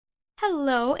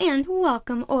Hello and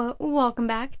welcome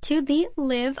back to the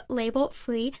Live Label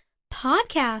Free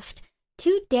podcast.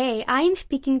 Today I am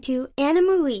speaking to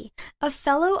Annamarie, a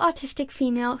fellow autistic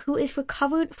female who is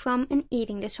recovered from an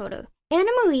eating disorder.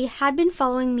 Annamarie had been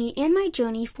following me in my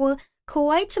journey for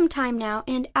quite some time now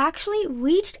and actually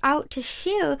reached out to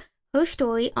share her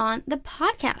story on the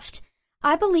podcast.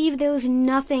 I believe there is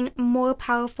nothing more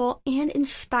powerful and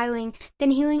inspiring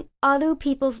than hearing other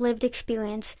people's lived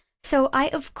experience. So I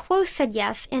of course said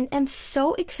yes and am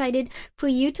so excited for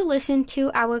you to listen to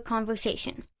our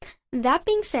conversation. That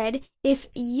being said, if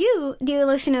you, dear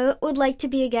listener, would like to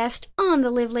be a guest on the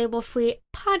Live Label Free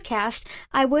podcast,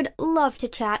 I would love to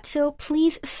chat, so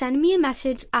please send me a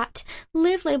message at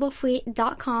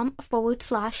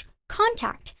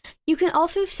livelabelfree.com/contact. You can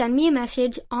also send me a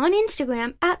message on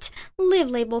Instagram at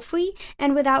livelabelfree,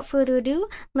 and without further ado,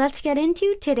 let's get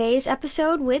into today's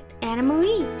episode with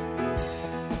Annamarie.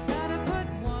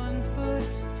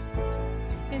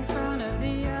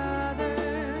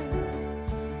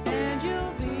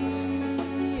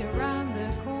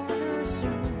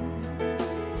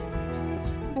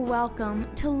 Welcome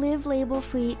to Live Label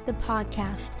Free, the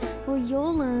podcast, where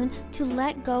you'll learn to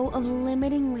let go of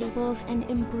limiting labels and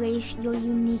embrace your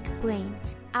unique brain.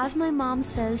 As my mom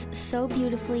says so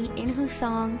beautifully in her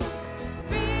song,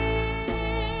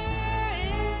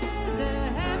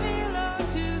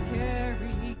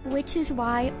 which is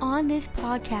why on this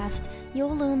podcast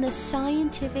you'll learn the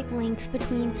scientific links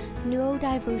between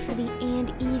neurodiversity and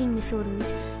eating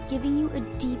disorders, giving you a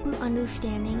deeper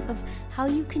understanding of how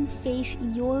you can face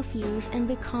your fears and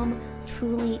become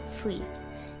truly free.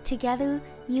 Together,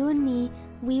 you and me,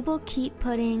 we will keep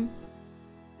putting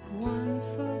one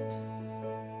foot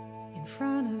in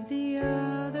front of the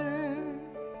other.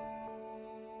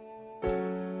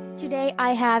 Today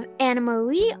I have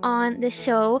Annamarie on the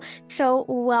show, so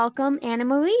welcome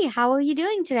Annamarie. How are you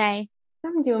doing today?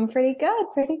 I'm doing pretty good.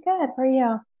 How are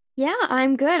you? Yeah,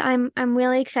 I'm good. I'm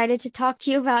really excited to talk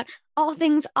to you about all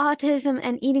things autism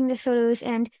and eating disorders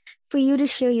and for you to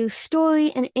share your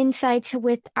story and insights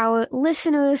with our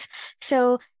listeners.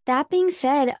 So that being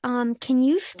said, can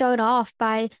you start off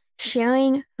by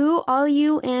sharing who are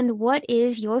you and what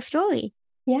is your story?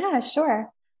 Yeah,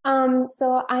 sure.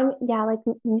 So like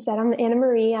you said, I'm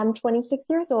Annamarie. I'm 26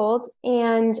 years old.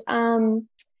 And,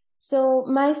 so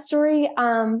my story,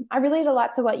 I relate a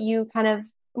lot to what you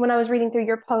when I was reading through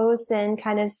your posts and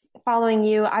kind of following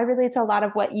you, I relate to a lot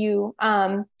of what you,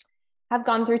 have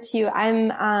gone through too.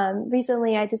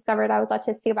 Recently I discovered I was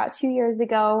autistic about 2 years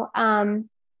ago, and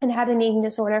had an eating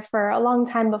disorder for a long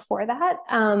time before that.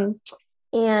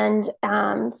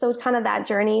 So kind of that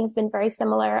journey has been very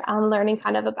similar, learning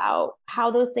kind of about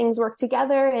how those things work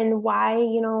together and why,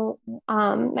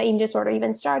 my eating disorder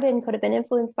even started and could have been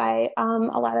influenced by, a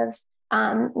lot of,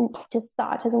 just the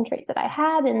autism traits that I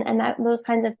had and those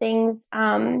kinds of things.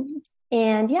 I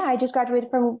just graduated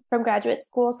from graduate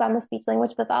school. So I'm a speech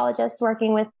language pathologist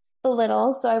working with the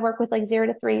littles. So I work with like 0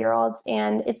 to 3-year-olds,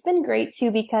 and it's been great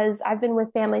too, because I've been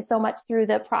with families so much through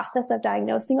the process of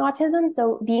diagnosing autism.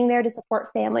 So being there to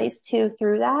support families too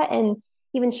through that, and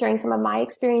even sharing some of my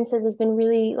experiences has been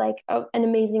really like an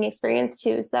amazing experience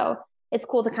too. So it's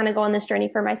cool to kind of go on this journey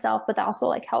for myself, but also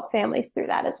like help families through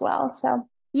that as well. So.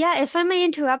 Yeah, if I may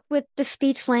interrupt with the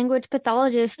speech language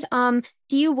pathologist, do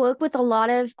you work with a lot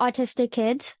of autistic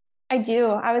kids? I do.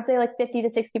 I would say like 50 to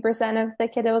 60% of the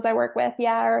kiddos I work with,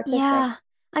 are autistic. Yeah.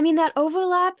 I mean, that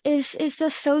overlap is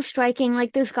just so striking.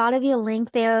 Like, there's got to be a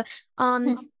link there.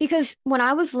 Because when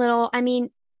I was little, I mean,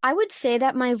 I would say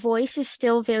that my voice is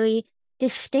still very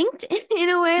distinct in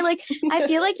a way. Like, I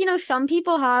feel like, some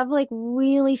people have like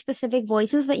really specific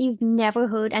voices that you've never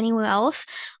heard anywhere else.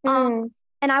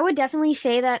 And I would definitely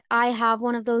say that I have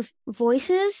one of those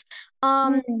voices.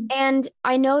 And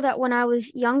I know that when I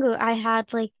was younger, I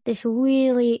had like this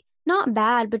really, not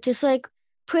bad, but just like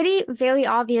pretty, very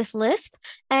obvious lisp.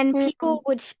 And people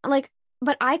would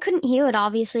but I couldn't hear it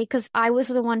obviously because I was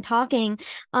the one talking.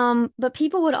 But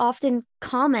people would often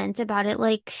comment about it.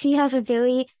 Like, she has a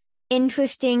very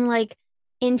interesting like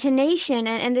intonation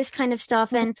and this kind of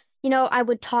stuff. And, I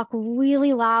would talk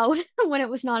really loud when it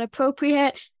was not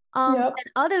appropriate. And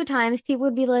other times people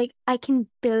would be like, I can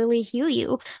barely hear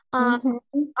you.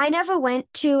 I never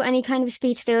went to any kind of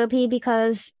speech therapy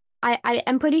because I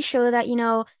am pretty sure that,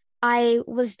 I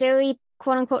was very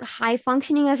quote unquote high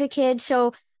functioning as a kid.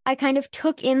 So I kind of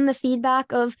took in the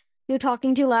feedback of you're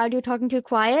talking too loud, you're talking too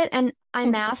quiet. And I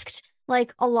masked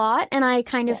like a lot, and I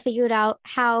kind of figured out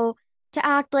how to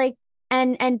act like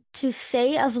and to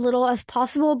say as little as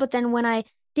possible. But then when I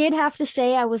did have to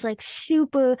say I was like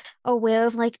super aware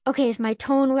of like, okay, is my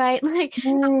tone right? Like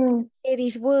how Mm, I say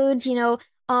these words,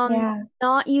 um, yeah.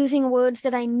 not using words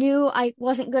that I knew I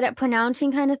wasn't good at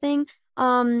pronouncing kind of thing.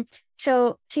 Um,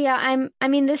 so yeah, I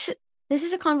mean, this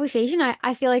is a conversation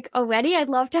I feel like already I'd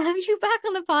love to have you back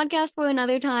on the podcast for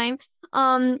another time.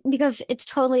 Because it's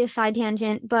totally a side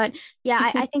tangent, but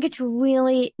yeah, I think it's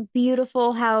really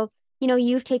beautiful how,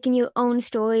 you've taken your own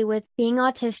story with being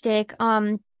autistic,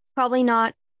 probably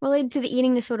not related to the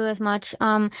eating disorder as much.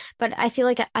 But I feel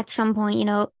like at some point,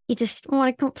 you just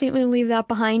want to completely leave that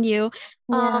behind you.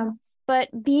 Um, Yeah.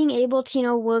 but being able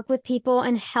to, work with people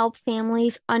and help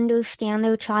families understand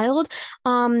their child,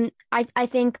 I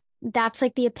think that's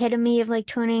like the epitome of like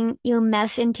turning your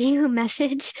mess into your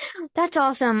message. That's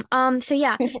awesome. So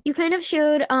yeah, you kind of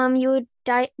shared, you were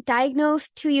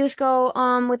diagnosed 2 years ago,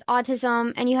 with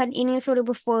autism, and you had an eating disorder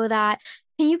before that.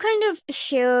 Can you kind of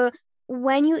share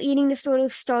when your eating disorder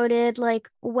started, like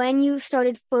when you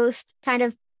started first kind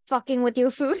of fucking with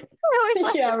your food? I always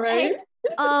like Yeah, to say. right.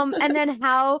 And then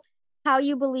how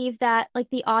you believe that like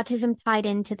the autism tied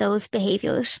into those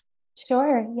behaviors.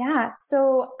 Sure. Yeah.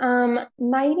 So,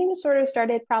 my eating disorder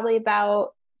started probably about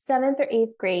seventh or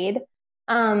eighth grade.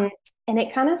 Um, and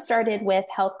it kind of started with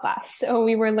health class. So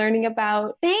we were learning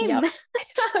about, Same. yep,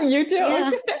 you too.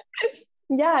 Yeah.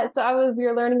 Yeah. We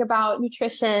were learning about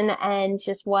nutrition and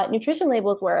just what nutrition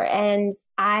labels were. And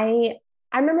I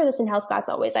remember this in health class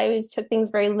always. I always took things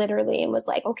very literally and was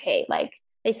like, okay, like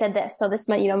they said this, so this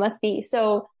might, must be.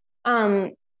 So,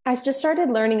 um, I just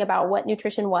started learning about what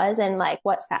nutrition was and like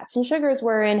what fats and sugars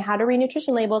were and how to read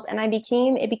nutrition labels. And it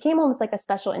became almost like a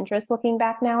special interest looking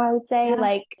back now, I would say, Yeah.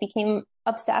 like became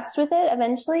obsessed with it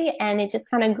eventually. And it just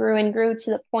kind of grew and grew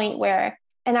to the point where,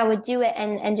 and I would do it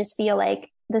and just feel like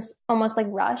this almost like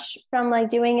rush from like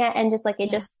doing it. And just like,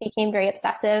 it Yeah. just became very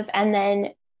obsessive and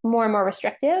then more and more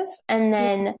restrictive. And Yeah.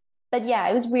 then, but yeah,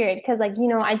 it was weird because like,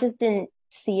 I just didn't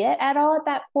see it at all at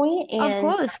that point. Of And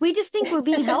course. We just think we're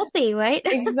being healthy, right?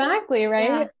 exactly, Yeah.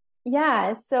 right?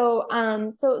 Yeah. So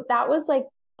that was like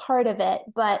part of it.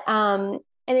 But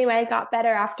anyway, I got better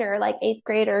after like eighth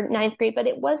grade or ninth grade, but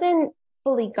it wasn't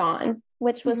fully gone,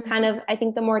 which was Mhm. kind of, I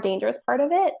think, the more dangerous part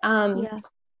of it. Yeah.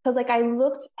 Because like I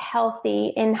looked healthy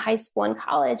in high school and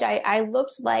college. I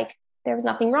looked like there was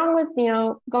nothing wrong with,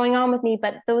 going on with me,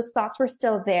 but those thoughts were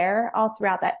still there all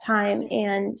throughout that time.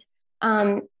 Yeah.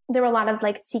 And there were a lot of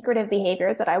like secretive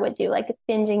behaviors that I would do, like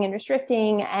binging and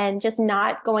restricting and just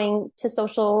not going to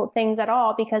social things at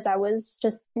all because I was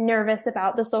just nervous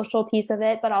about the social piece of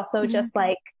it, but also Mhm. just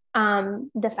like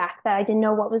the fact that I didn't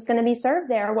know what was going to be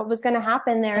served there, what was going to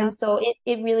happen there. Yeah. And so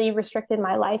it really restricted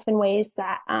my life in ways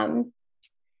that,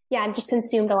 yeah, it just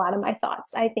consumed a lot of my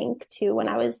thoughts, I think, too, when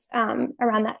I was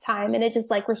around that time. And it just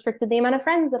like restricted the amount of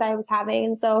friends that I was having.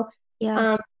 And so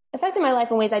Yeah. um, affected my life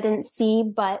in ways I didn't see,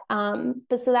 but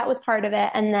so that was part of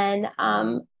it. And then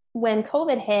when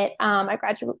COVID hit,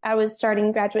 I was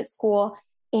starting graduate school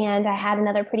and I had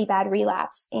another pretty bad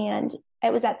relapse. And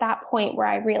it was at that point where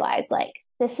I realized like,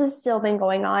 this has still been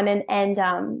going on.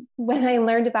 And when I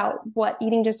learned about what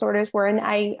eating disorders were, and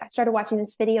I started watching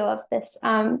this video of this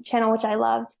channel, which I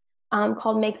loved,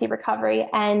 called Makes You Recovery.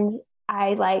 And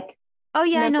I like Oh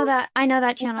yeah, I know remember, that. I know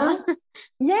that channel. huh?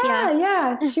 Yeah.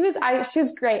 Yeah, yeah. She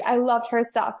was great. I loved her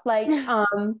stuff. Like,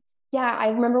 yeah, I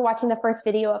remember watching the first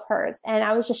video of hers and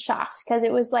I was just shocked because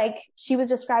it was like she was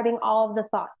describing all of the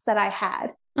thoughts that I had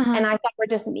Uh-huh. and I thought were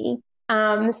just me. So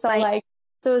Right. like,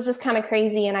 so it was just kind of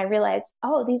crazy. And I realized,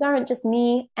 oh, these aren't just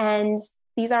me and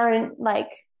these aren't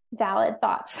like valid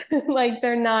thoughts. Like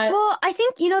they're not. Well, I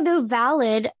think, they're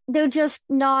valid. They're just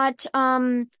not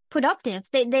productive.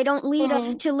 They don't lead us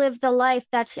Mm, to live the life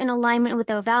that's in alignment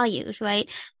with our values, right?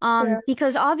 true.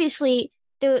 Because obviously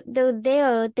they're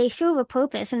there, they serve a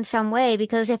purpose in some way,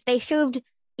 because if they served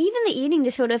even the eating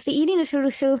disorder, if the eating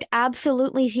disorder served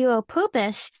absolutely zero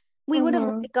purpose, we would have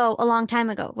let Hmm. it go a long time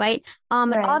ago, right? But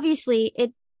Right. obviously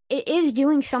it is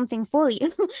doing something for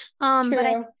you. But I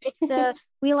think True. it's the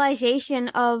realization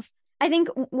of, I think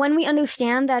when we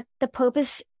understand that the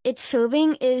purpose it's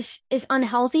serving is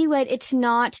unhealthy, right? It's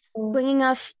not Mm, bringing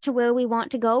us to where we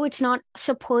want to go. It's not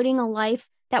supporting a life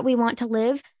that we want to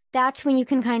live. That's when you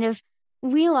can kind of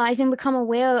realize and become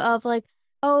aware of like,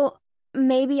 oh,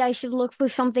 maybe I should look for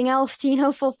something else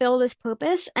to, fulfill this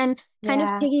purpose. And kind of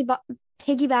yeah.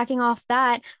 piggybacking off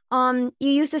that, you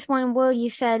used this one word,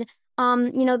 you said,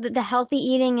 the healthy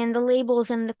eating and the labels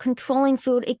and the controlling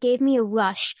food, it gave me a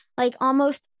rush. Like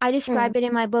almost, I Mm, describe it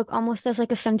in my book almost as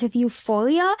like a sense of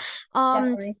euphoria.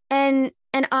 definitely.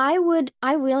 And I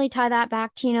really tie that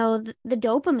back to, the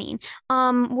dopamine,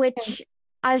 which,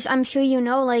 as I'm sure you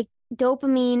know, like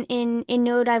dopamine in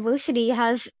neurodiversity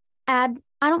has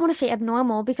I don't want to say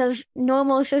abnormal because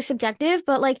normal is so subjective,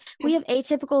 but like we have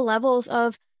atypical levels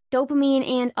of dopamine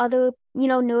and other,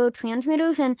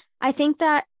 neurotransmitters. And I think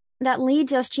that that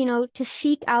leads us, to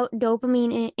seek out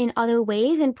dopamine in other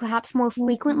ways and perhaps more Mhm.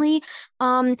 frequently,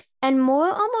 and more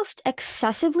almost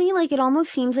excessively. Like it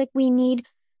almost seems like we need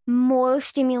more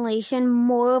stimulation,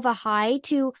 more of a high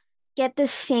to get the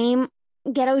same,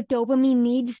 get our dopamine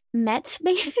needs met,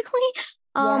 basically.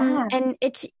 Yeah. And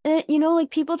it's, like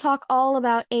people talk all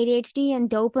about ADHD and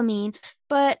dopamine,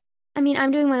 but I mean,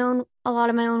 I'm doing a lot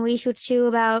of my own research too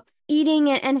about eating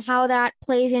and how that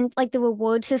plays in, like the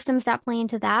reward systems that play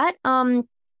into that. And,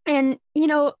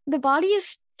 the body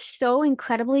is so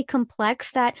incredibly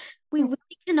complex that we really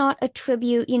cannot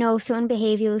attribute, certain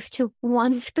behaviors to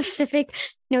one specific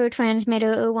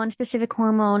neurotransmitter or one specific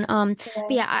hormone. But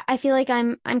Right. yeah, I feel like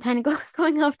I'm kind of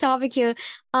going off topic here.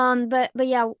 But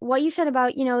yeah, what you said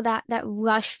about, that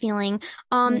rush feeling.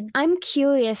 Mm. I'm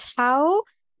curious how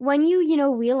when you,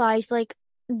 realize like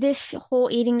this whole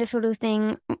eating disorder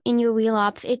thing in your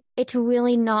relapse, it's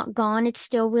really not gone. It's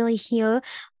still really here.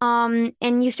 And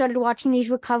you started watching these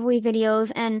recovery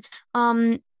videos and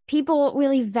people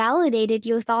really validated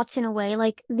your thoughts in a way.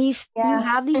 Like you Yeah.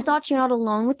 have these thoughts, you're not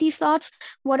alone with these thoughts.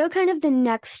 What are kind of the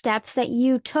next steps that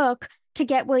you took to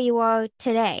get where you are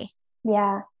today?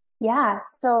 Yeah. Yeah.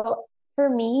 So for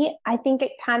me, I think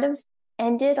it kind of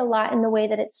ended a lot in the way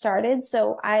that it started.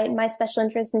 So my special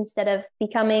interest instead of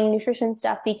becoming nutrition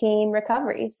stuff became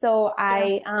recovery. So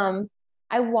Yeah.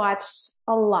 I watched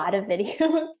a lot of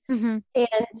videos Mm-hmm.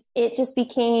 and it just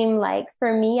became like,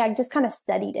 for me, I just kind of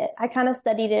studied it. I kind of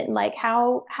studied it and like,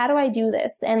 how do I do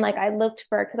this? And like, I looked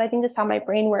for, cause I think this is how my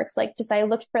brain works. Like just, I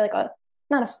looked for like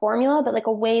not a formula, but like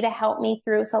a way to help me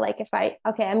through. So like if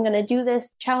okay, I'm going to do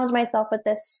this, challenge myself with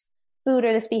this food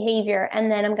or this behavior,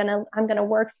 and then I'm going to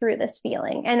work through this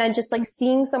feeling. And I just like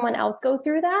seeing someone else go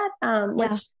through that, Yeah.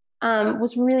 which,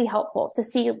 was really helpful to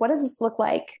see what does this look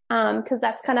like? Cause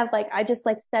that's kind of like, I just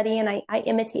like study and I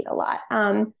imitate a lot.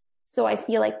 So I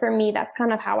feel like for me, that's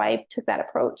kind of how I took that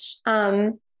approach.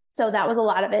 So that was a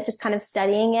lot of it, just kind of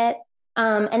studying it.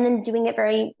 And then doing it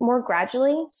very more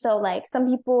gradually. So like some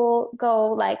people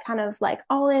go like kind of like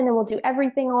all in and will do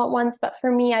everything all at once. But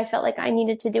for me, I felt like I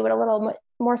needed to do it a little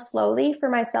more slowly for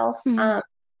myself, Mm-hmm.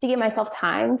 to give myself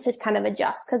time to kind of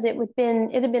adjust because it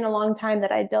had been a long time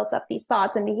that I built up these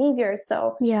thoughts and behaviors.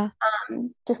 So, Yeah.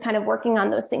 just kind of working on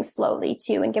those things slowly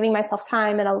too and giving myself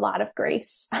time and a lot of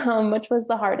grace, which was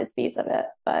the hardest piece of it.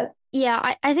 But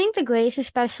Yeah, I think the grace,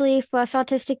 especially for us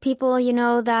autistic people,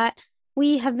 that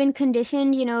we have been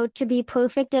conditioned, to be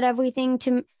perfect at everything,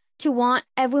 to want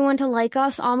everyone to like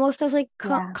us, almost as like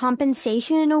yeah.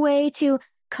 compensation in a way to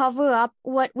cover up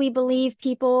what we believe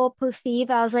people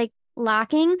perceive as like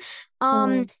lacking.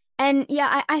 Um, Mm, and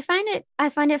yeah, I find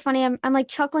it funny. I'm like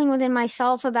chuckling within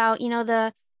myself about,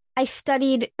 I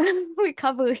studied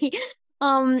recovery.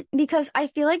 Because I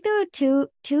feel like there are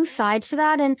two sides to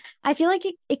that, and I feel like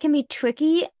it can be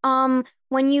tricky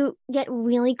when you get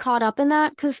really caught up in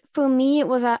that. Because for me, it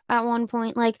was at one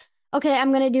point like, okay,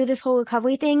 I'm gonna do this whole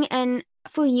recovery thing, and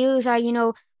for years I,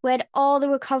 read all the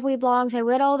recovery blogs, I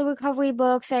read all the recovery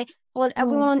books, I followed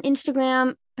everyone mm, on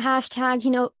Instagram, hashtag,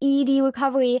 ED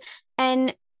recovery,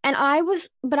 and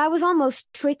but I was almost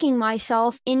tricking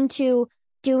myself into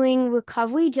doing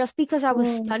recovery just because I was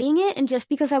mm, studying it and just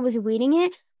because I was reading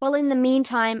it. Well, in the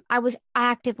meantime, I was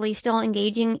actively still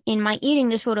engaging in my eating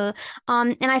disorder.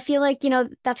 And I feel like,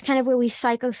 that's kind of where we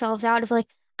psych ourselves out of like,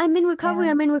 yeah. I'm in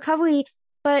recovery,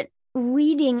 but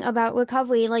reading about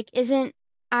recovery, like, isn't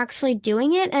actually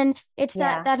doing it. And it's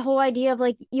that, Yeah. that whole idea of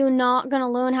like, you're not going to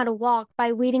learn how to walk by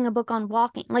reading a book on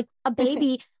walking. Like a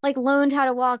baby, like learned how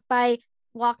to walk by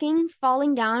walking,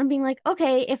 falling down, being like,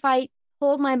 okay, if I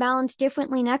hold my balance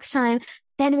differently next time,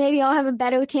 then maybe I'll have a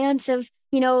better chance of,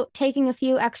 taking a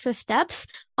few extra steps.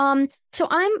 So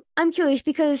I'm curious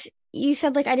because you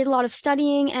said like I did a lot of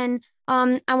studying and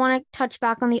I want to touch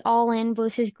back on the all-in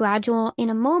versus gradual in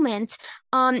a moment.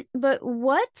 But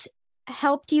what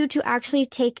helped you to actually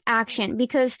take action?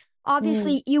 Because Mm,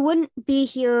 obviously you wouldn't be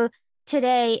here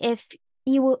today if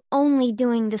you were only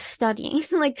doing the studying.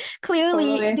 Like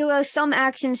clearly totally. there are some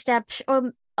action steps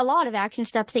or a lot of action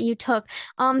steps that you took.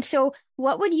 So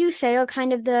what would you say are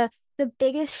kind of the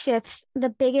biggest shifts, the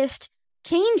biggest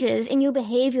changes in your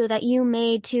behavior that you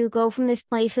made to go from this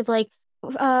place of like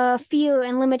fear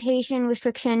and limitation,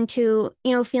 restriction to,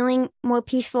 feeling more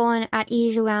peaceful and at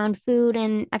ease around food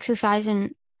and exercise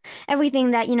and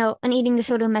everything that, an eating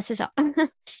disorder messes up.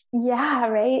 Yeah,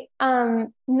 right.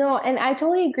 No, and I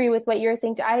totally agree with what you're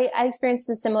saying too. I experienced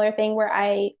a similar thing where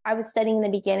I was studying in the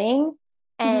beginning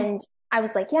Mhm. and I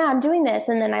was like, yeah, I'm doing this.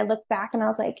 And then I looked back and I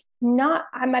was like, not,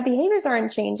 my behaviors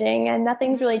aren't changing and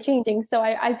nothing's Mhm. really changing. So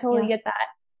I totally Yeah. get that.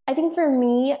 I think for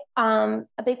me, a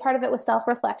big part of it was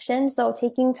self-reflection. So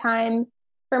taking time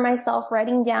for myself,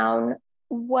 writing down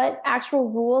what actual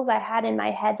rules I had in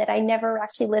my head that I never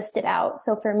actually listed out.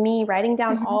 So for me, writing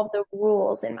down Mhm. all of the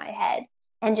rules in my head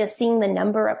and just seeing the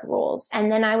number of rules.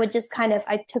 And then I would just kind of,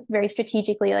 I took very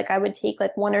strategically, like I would take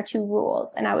like one or two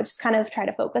rules and I would just kind of try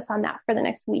to focus on that for the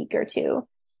next week or two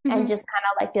and Mhm. just kind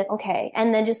of like, okay.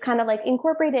 And then just kind of like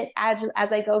incorporate it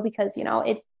as I go because,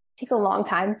 it takes a long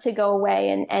time to go away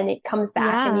and it comes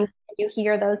back and Yeah. you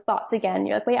hear those thoughts again.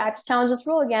 You're like, wait, I have to challenge this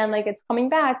rule again. Like it's coming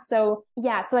back. So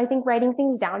yeah. So I think writing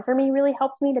things down for me really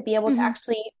helped me to be able to Mhm.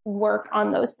 actually work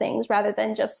on those things rather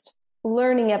than just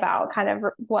learning about kind of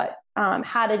what,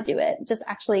 how to do it, just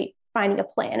actually finding a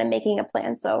plan and making a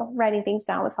plan. So writing things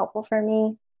down was helpful for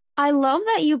me. I love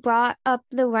that you brought up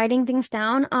the writing things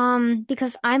down,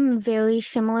 because I'm very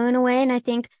similar in a way, and I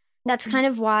think that's kind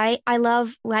of why I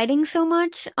love writing so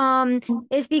much,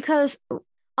 is because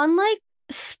unlike,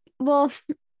 well,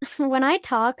 when I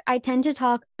talk, I tend to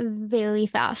talk very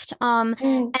fast,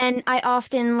 Mm. and I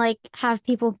often like have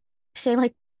people say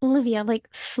like, Olivia, like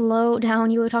slow down,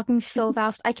 you were talking so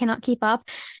fast, I cannot keep up,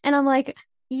 and I'm like,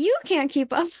 you can't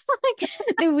keep up. Like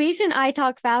the reason I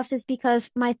talk fast is because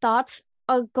my thoughts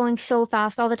are going so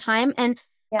fast all the time, and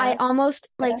I Yes. almost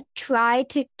like Yeah. try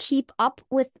to keep up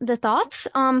with the thoughts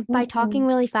by talking Mhm.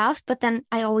 really fast, but then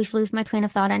I always lose my train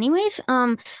of thought anyways.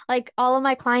 Like all of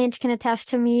my clients can attest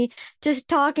to me just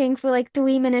talking for like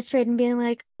 3 minutes straight and being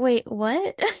like, wait,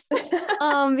 what?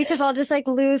 Because I'll just like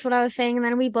lose what I was saying and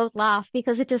then we both laugh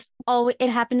because it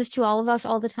happens to all of us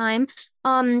all the time.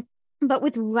 Um, but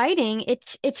with writing,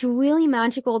 it's really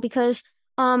magical because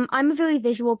I'm a very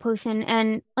visual person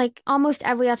and like almost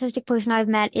every autistic person I've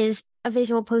met is a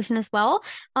visual person as well.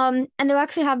 And there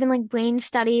actually have been like brain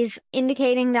studies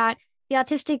indicating that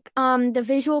the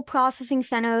visual processing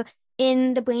center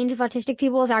in the brains of autistic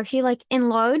people is actually like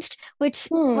enlarged, which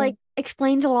Hmm. like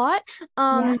explains a lot.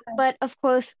 Yeah. But of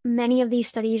course, many of these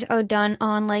studies are done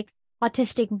on like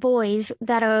autistic boys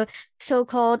that are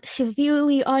so-called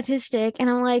severely autistic, and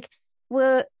I'm like,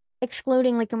 we're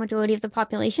excluding like a majority of the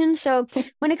population. So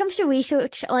when it comes to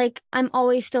research, like I'm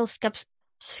always still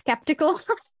skeptical.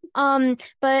 Um,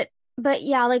 but but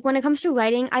yeah, like when it comes to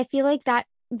writing, I feel like that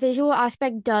visual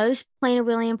aspect does play a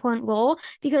really important role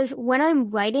because when I'm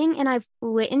writing and I've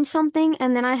written something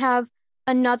and then I have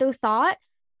another thought,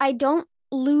 I don't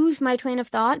lose my train of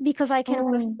thought because I can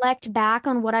Mm. reflect back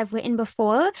on what I've written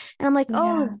before and I'm like,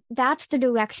 oh, Yeah. that's the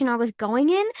direction I was going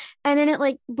in, and then it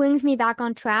like brings me back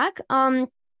on track.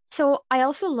 So I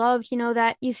also loved,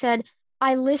 that you said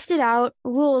I listed out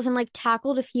rules and like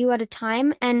tackled a few at a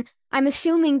time, and I'm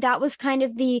assuming that was kind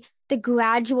of the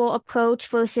gradual approach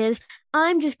versus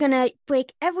I'm just gonna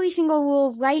break every single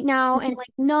rule right now and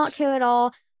like not care at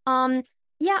all. Um,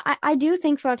 yeah, I do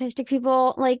think for autistic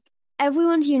people, like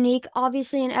everyone's unique,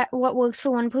 obviously, and what works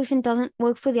for one person doesn't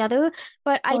work for the other.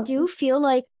 But I do Totally. feel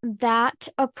like that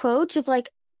approach of like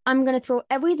I'm gonna throw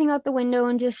everything out the window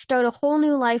and just start a whole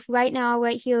new life right now,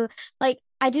 right here. Like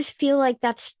I just feel like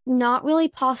that's not really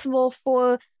possible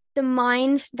for the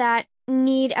minds that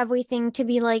need everything to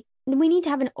be like we need to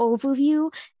have an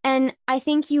overview, and I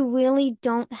think you really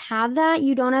don't have that.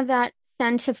 You don't have that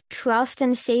sense of trust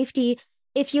and safety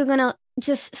if you're gonna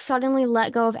just suddenly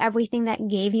let go of everything that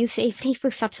gave you safety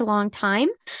for such a long time.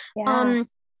 Yeah. Um,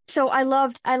 so I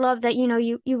love that,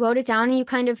 you wrote it down and you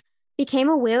kind of became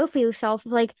aware for yourself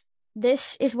of like,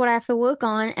 this is what I have to work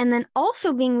on. And then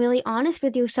also being really honest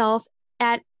with yourself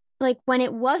at like when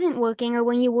it wasn't working or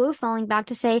when you were falling back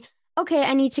to say, okay,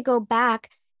 I need to go back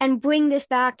and bring this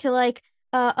back to like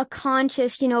a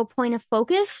conscious, point of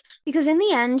focus. Because in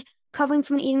the end, covering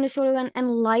from an eating disorder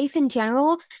and life in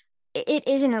general, it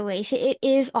isn't a race. It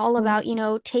is all Mm.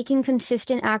 about, taking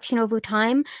consistent action over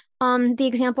time. The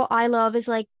example I love is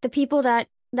like the people that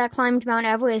climbed Mount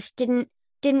Everest didn't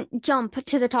jump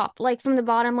to the top, like from the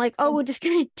bottom, like, oh, we're just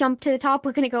gonna jump to the top,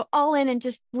 we're gonna go all in and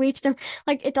just reach them.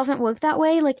 Like it doesn't work that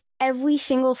way. Like every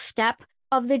single step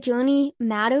of the journey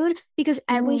mattered because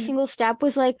every Mm. single step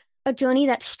was like a journey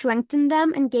that strengthened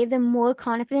them and gave them more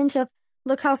confidence of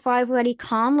look how far I've already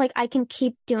come. Like I can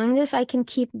keep doing this, I can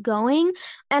keep going.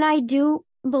 And I do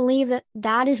believe that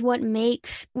that is what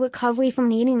makes recovery from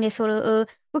an eating disorder or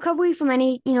recovery from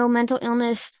any, mental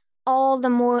illness all the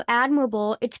more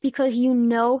admirable. It's because you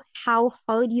know how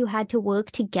hard you had to work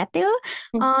to get there.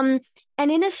 Mm. Um, And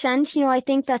in a sense, I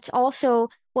think that's also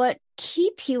what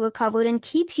keeps you recovered and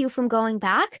keeps you from going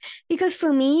back. Because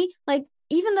for me, like,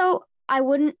 even though I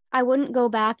wouldn't go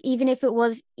back, even if it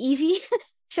was easy,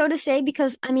 so to say,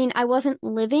 because I mean, I wasn't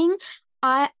living.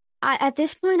 I, at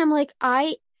this point, I'm like,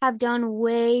 I have done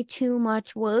way too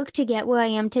much work to get where I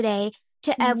am today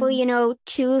to ever, Mhm.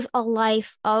 choose a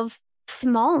life of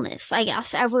smallness, I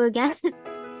guess, ever again.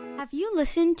 Have you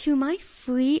listened to my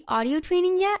free audio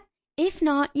training yet? If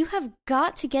not, you have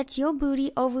got to get your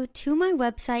booty over to my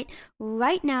website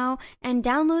right now and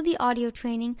download the audio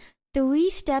training, 3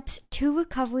 Steps to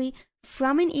Recovery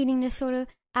from an Eating Disorder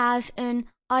as an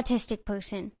Autistic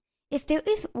Person. If there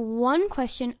is one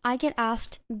question I get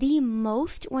asked the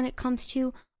most when it comes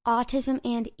to autism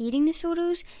and eating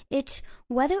disorders, it's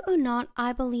whether or not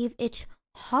I believe it's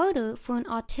harder for an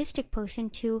autistic person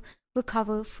to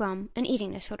recover from an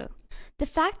eating disorder. The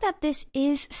fact that this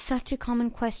is such a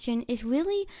common question is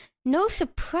really no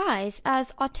surprise,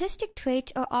 as autistic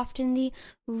traits are often the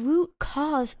root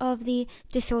cause of the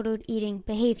disordered eating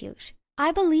behaviors.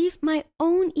 I believe my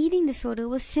own eating disorder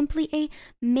was simply a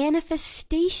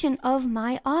manifestation of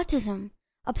my autism.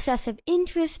 Obsessive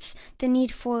interests, the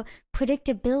need for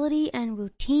predictability and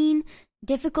routine,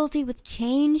 difficulty with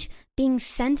change, being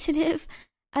sensitive.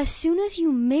 As soon as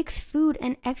you mix food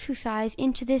and exercise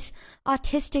into this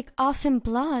autistic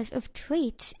assemblage of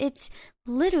traits, it's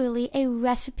literally a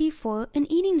recipe for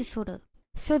an eating disorder.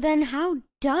 So then how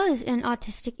does an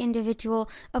autistic individual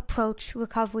approach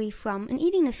recovery from an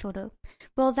eating disorder?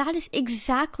 Well, that is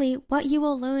exactly what you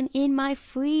will learn in my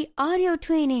free audio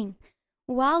training.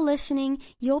 While listening,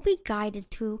 you'll be guided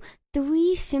through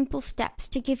 3 simple steps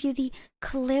to give you the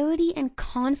clarity and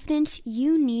confidence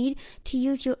you need to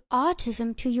use your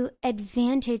autism to your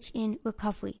advantage in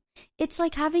recovery. It's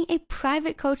like having a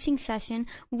private coaching session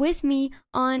with me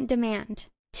on demand.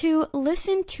 To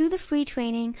listen to the free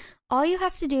training, all you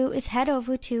have to do is head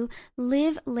over to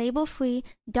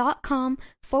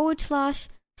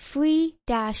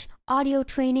livelabelfree.com/free-audio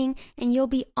training, and you'll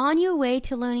be on your way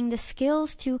to learning the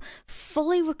skills to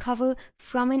fully recover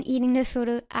from an eating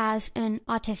disorder as an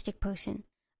autistic person.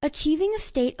 Achieving a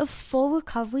state of full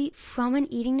recovery from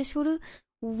an eating disorder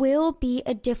will be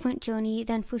a different journey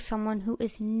than for someone who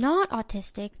is not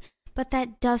autistic, but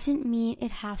that doesn't mean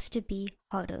it has to be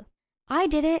harder. I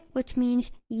did it, which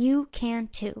means you can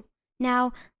too.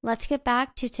 Now, let's get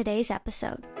back to today's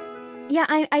episode. Yeah,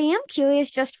 I am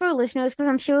curious just for listeners, because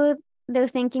I'm sure they're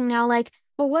thinking now, like,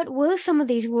 well, what were some of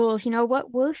these rules?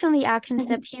 What were some of the action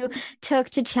steps you took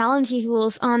to challenge these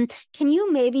rules? Can you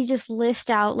maybe just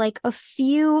list out like a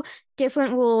few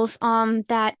different rules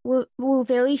that were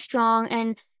very strong,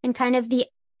 and kind of the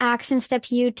action steps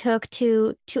you took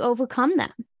to overcome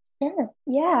them? Sure.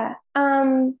 Yeah.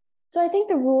 So I think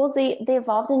the rules they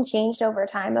evolved and changed over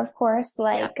time, of course. Yeah.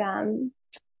 Like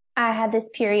I had this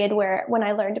period where when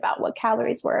I learned about what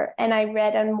calories were, and I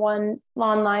read on one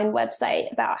online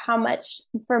website about how much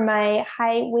for my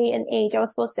height, weight, and age I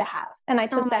was supposed to have. And I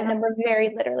Oh took my that God. number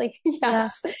very literally. Yeah.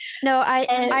 Yes. No, I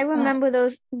And I remember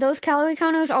those calorie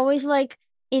counters always like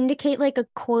indicate like a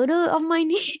quarter of my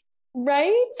need.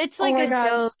 right? It's Oh like my a gosh.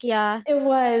 joke, yeah. It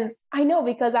was, I know,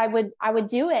 because I would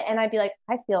do it and I'd be like,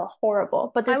 I feel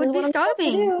horrible, but I this is would be what I'm supposed to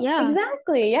starving. do. Yeah.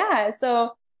 Exactly. Yeah.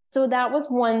 So that was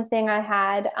one thing I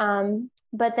had.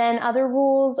 But then other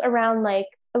rules around, like,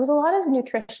 it was a lot of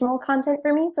nutritional content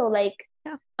for me. So like,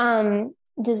 Yeah.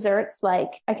 desserts,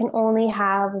 like I can only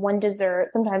have one dessert.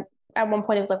 Sometimes at one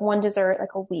point it was like one dessert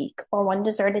like a week or one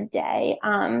dessert a day.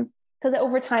 Because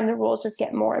over time the rules just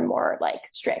get more and more like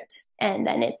strict, and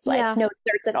then it's like Yeah. no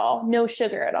desserts at all, no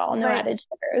sugar at all, no Right. added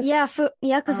sugars. Yeah,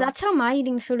 because Um, that's how my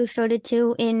eating sort of started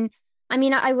too. I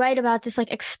mean, I write about this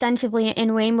like extensively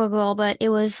in Rainbow Girl, but it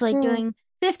was like mm, during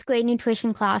fifth grade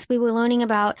nutrition class. We were learning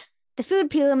about the food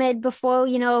pyramid before,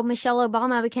 Michelle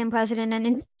Obama became president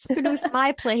and introduced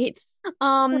my plate.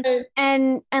 Um, right.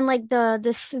 and like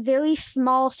this very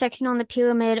small section on the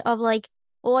pyramid of like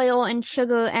oil and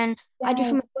sugar. And I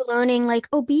just Yes. remember learning like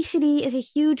obesity is a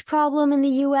huge problem in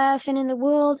the US and in the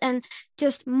world. And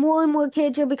just more and more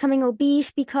kids are becoming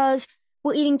obese because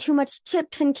we're eating too much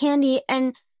chips and candy,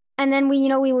 and then we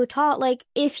were taught like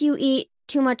if you eat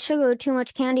too much sugar, too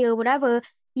much candy or whatever,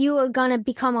 you are gonna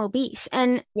become obese.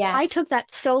 And I Yes. took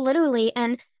that so literally,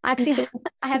 and Me actually too.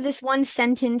 I have this one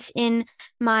sentence in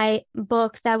my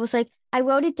book that was like I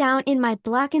wrote it down in my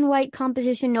black and white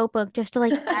composition notebook just to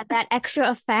like add that extra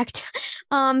effect.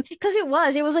 Because it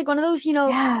was like one of those,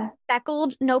 Yeah.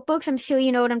 speckled notebooks. I'm sure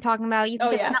you know what I'm talking about. You can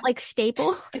Oh get them yeah. at like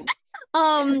Staple.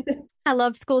 Um, I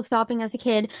loved school shopping as a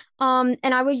kid. And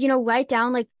I would, write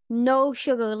down like no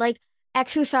sugar, like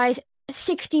exercise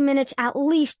 60 minutes at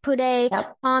least per day,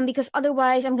 Yep. because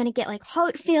otherwise I'm gonna get like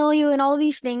heart failure and all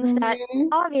these things that Hmm.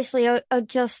 obviously are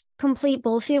just complete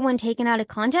bullshit when taken out of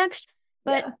context.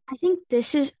 But Yeah. I think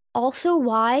this is also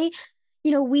why,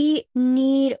 we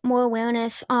need more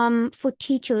awareness for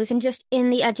teachers and just in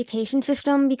the education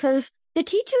system because the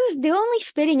teachers, they're only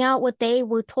spitting out what they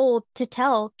were told to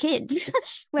tell kids,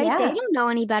 right? They Yeah. don't know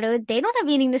any better. They don't have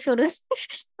eating disorders.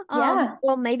 Yeah.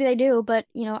 Well, maybe they do, but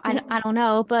I don't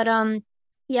know. But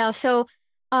yeah, so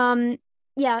um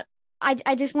yeah,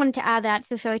 I just wanted to add that,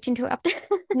 so sorry to interrupt.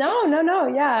 No, no, no.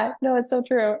 Yeah. No, it's so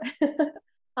true.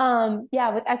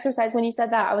 Yeah, with exercise, when you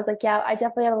said that, I was like, yeah, I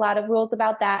definitely have a lot of rules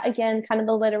about that. Again, kind of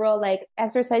the literal, like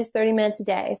exercise 30 minutes a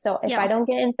day. So if I Yeah. don't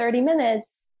get in 30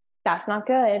 minutes, that's not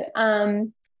good.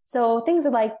 So things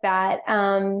like that.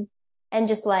 And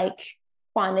just like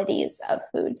quantities of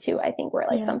food too, I think were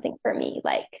like Yeah. something for me.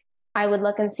 Like I would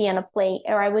look and see on a plate,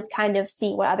 or I would kind of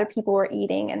see what other people were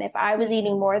eating. And if I was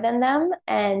eating more than them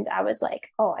and I was like,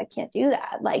 oh, I can't do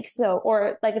that. Like, so,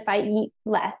 or like if I eat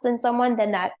less than someone,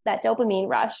 then that dopamine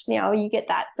rush, you get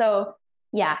that. So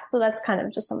yeah, so that's kind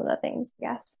of just some of the things,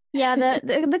 yes. Yeah,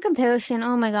 the comparison,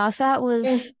 oh my gosh, that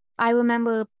was, I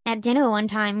remember at dinner one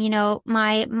time,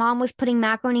 my mom was putting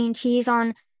macaroni and cheese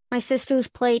on my sister's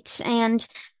plates, and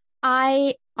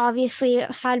I obviously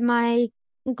had my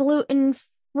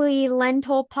gluten-free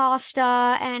lentil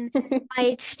pasta and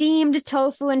my steamed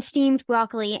tofu and steamed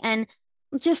broccoli and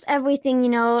just everything,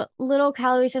 little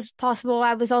calories as possible.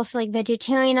 I was also like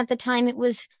vegetarian at the time. It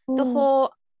was the Mm,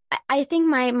 whole, I think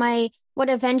what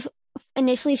eventually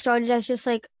initially started as just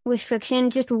like restriction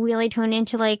just really turned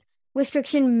into like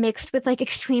restriction mixed with like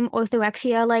extreme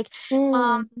orthorexia. Like,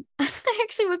 mm, I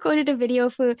actually recorded a video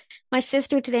for my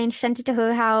sister today and sent it to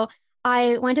her how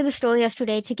I went to the store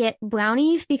yesterday to get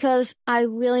brownies because I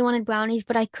really wanted brownies,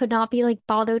 but I could not be like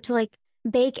bothered to like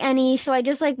bake any. So I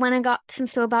just like went and got some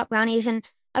store-bought brownies and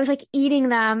I was like eating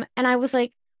them and I was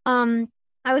like,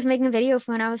 I was making a video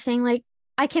for her and I was saying like,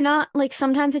 I cannot like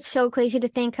sometimes it's so crazy to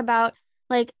think about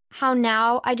like how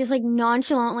now I just like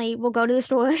nonchalantly will go to the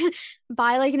store,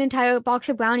 buy like an entire box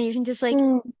of brownies and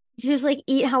mm, just like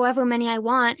eat however many I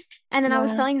want. And then I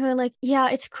was yeah. telling her like, yeah,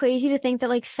 it's crazy to think that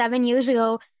like 7 years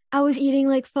ago I was eating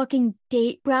like fucking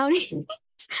date brownies.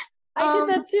 I did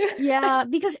that too. Yeah,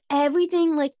 because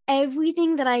everything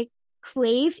that I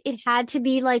craved, it had to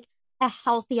be like a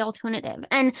healthy alternative.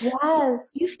 And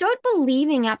Yes. you start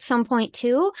believing at some point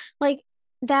too, like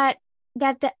that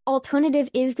the alternative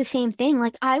is the same thing.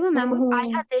 Like I remember I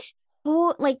Hmm. had this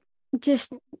whole like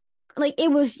just like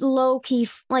it was low key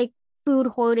like food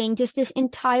hoarding, just this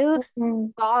entire Hmm.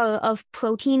 bar of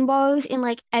protein bars in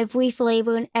like every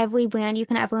flavor and every brand you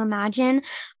can ever imagine.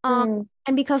 Um, Mm.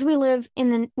 and because we live in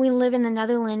the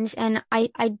Netherlands, and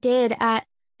I did at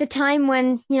the time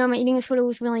when my eating disorder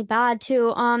was really bad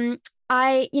too.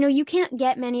 You can't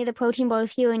get many of the protein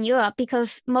bars here in Europe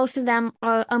because most of them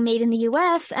are made in the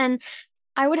US, and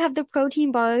I would have the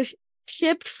protein bars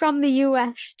shipped from the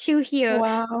US to here,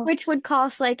 Wow. which would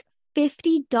cost like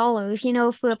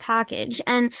 $50, for a package.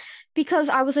 And because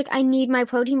I was like, I need my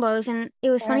protein bars. And it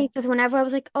was Yeah. funny because whenever I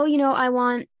was like, oh, I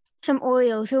want some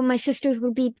Oreos, so my sisters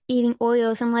would be eating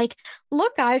Oreos. I'm like,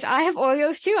 look, guys, I have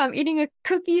Oreos too. I'm eating a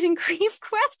cookies and cream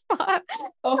Quest bar.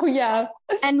 Oh yeah.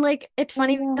 And like it's Oh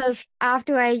funny yeah. because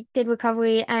after I did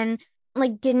recovery and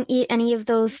like didn't eat any of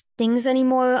those things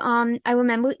anymore, I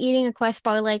remember eating a Quest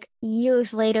bar like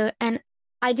years later and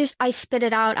I spit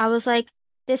it out. I was like,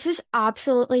 this is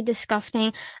absolutely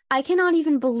disgusting. I cannot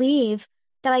even believe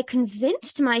that I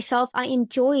convinced myself I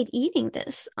enjoyed eating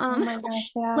this. Oh my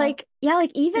gosh, yeah. Like yeah,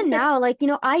 like even now, like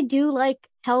I do like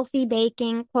healthy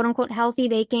baking, quote unquote healthy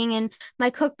baking, and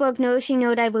my cookbook Nourishing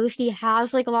Neurodiversity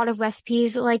has like a lot of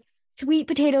recipes like sweet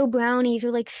potato brownies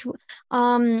or like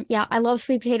yeah, I love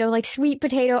sweet potato, like sweet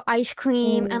potato ice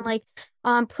cream and Mm.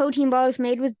 like protein bars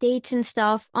made with dates and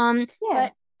stuff. Yeah.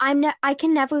 But I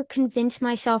can never convince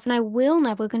myself and I will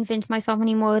never convince myself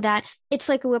anymore that it's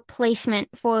like a replacement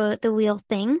for the real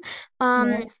thing. Um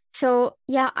Yeah. so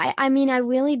yeah, I mean I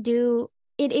really do,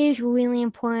 it is really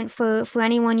important for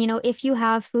anyone, if you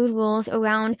have food rules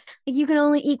around like you can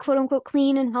only eat quote unquote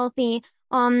clean and healthy,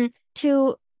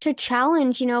 to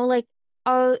challenge, like,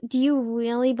 oh, do you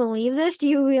really believe this? Do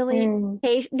you really Mm.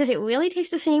 does it really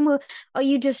taste the same, or are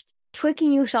you just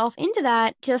tricking yourself into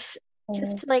that just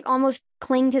Mm. to like almost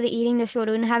cling to the eating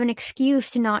disorder and have an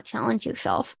excuse to not challenge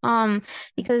yourself?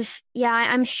 Because yeah,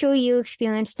 I'm sure you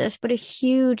experienced this, but a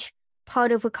huge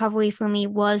part of recovery for me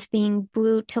was being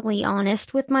brutally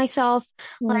honest with myself.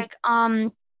 Mm. Like,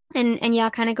 and yeah,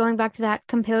 kind of going back to that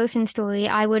comparison story,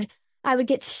 I would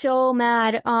get so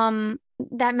mad,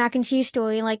 that mac and cheese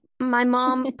story. Like my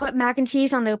mom put mac and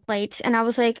cheese on their plates, and I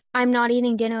was like, I'm not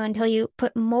eating dinner until you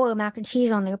put more mac and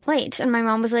cheese on their plates. And my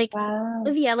mom was like, Wow.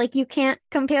 Olivia, like you can't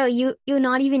compare. You're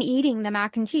not even eating the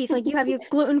mac and cheese. Like you have your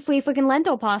gluten-free freaking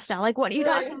lentil pasta. Like what are you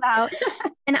talking Right. about?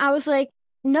 And I was like,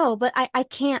 no, but I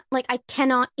can't, like, I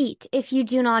cannot eat if you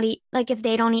do not eat, like, if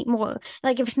they don't eat more,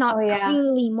 like, if it's Oh not yeah.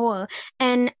 clearly more.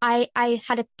 And I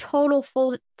had a total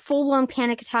full-blown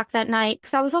panic attack that night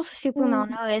because I was also super Mm,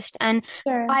 malnourished. And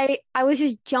sure. I was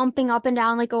just jumping up and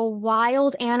down like a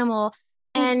wild animal.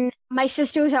 And my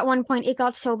sisters at one point, it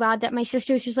got so bad that my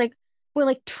sisters just like were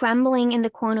like trembling in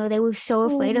the corner. They were so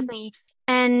afraid of Mm, me.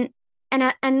 And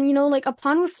and you know, like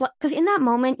upon reflect, because in that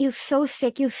moment you're so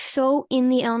sick, you're so in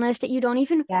the illness that you don't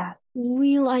even yeah.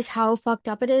 realize how fucked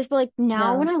up it is. But like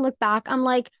now when No. I look back, I'm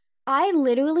like, I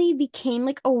literally became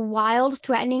like a wild,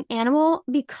 threatening animal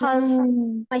because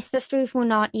Mm. my sisters were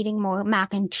not eating more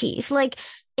mac and cheese. Like,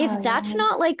 Oh if that's yeah.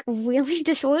 not like really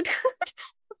disordered,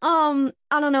 I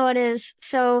don't know what is.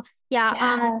 So yeah,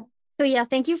 Yeah. so yeah,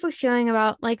 thank you for sharing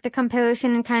about like the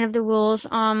comparison and kind of the rules.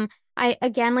 I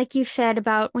again, like you said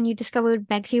about when you discovered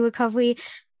Megxi recovery,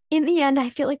 in the end, I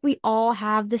feel like we all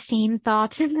have the same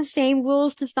thoughts and the same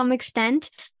rules to some extent.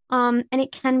 And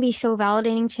it can be so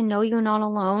validating to know you're not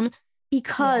alone Yeah.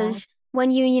 because when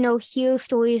you know, hear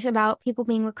stories about people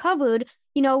being recovered,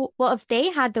 you know, well, if they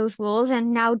had those rules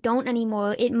and now don't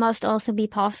anymore, it must also be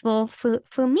possible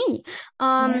for me.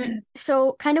 Yeah.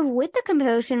 So kind of with the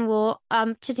comparison rule,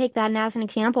 to take that as an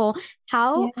example,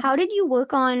 Yeah. how did you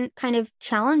work on kind of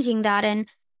challenging that and,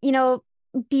 you know,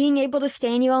 being able to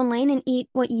stay in your own lane and eat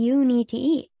what you need to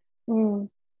eat? Mm.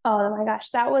 Oh my gosh,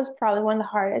 that was probably one of the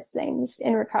hardest things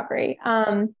in recovery.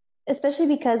 Especially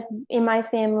because in my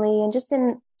family and just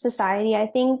in society, I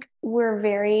think we're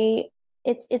very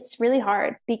it's really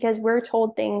hard because we're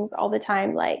told things all the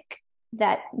time like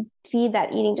that feed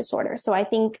that eating disorder. So I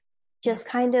think Yeah. just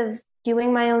kind of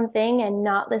doing my own thing and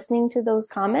not listening to those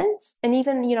comments and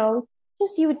even,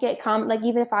 just you would get like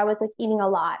even if I was like eating a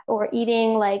lot or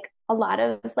eating like a lot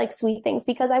of like sweet things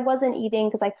because I wasn't eating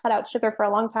because I cut out sugar for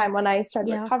a long time when I started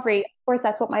Yeah. recovery. Of course,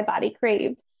 that's what my body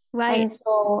craved. Right. And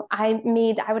so I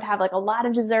would have like a lot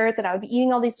of desserts and I would be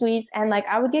eating all these sweets and like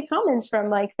I would get comments from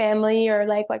like family or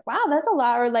like, wow, that's a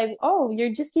lot. Or like, oh,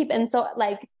 you're just keep. And so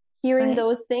like hearing Right.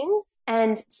 those things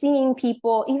and seeing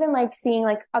people, even like seeing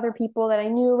like other people that I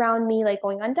knew around me, like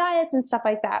going on diets and stuff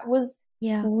like that was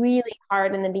Yeah. really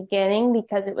hard in the beginning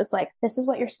because it was like, this is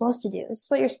what you're supposed to do. This is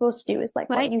what you're supposed to do is like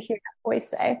what Right. you hear that voice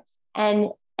say.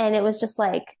 And and it was just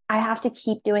like I have to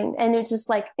keep doing and it's just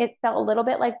like it felt a little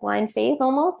bit like blind faith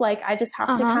almost like I just have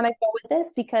to Uh-huh. kind of go with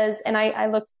this because and I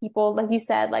looked at people like you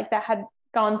said like that had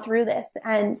gone through this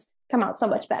and come out so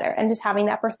much better and just having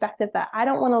that perspective that I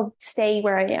don't want to stay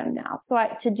where I am now. So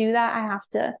to do that I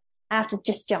have to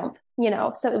just jump,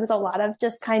 So it was a lot of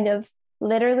just kind of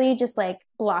literally just like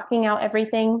blocking out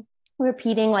everything,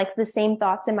 repeating like the same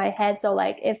thoughts in my head. So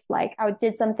like if like I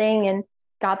did something and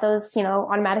got those,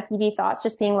 automatic ED thoughts,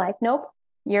 just being like, nope,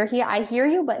 you're here. I hear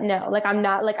you, but no, like I'm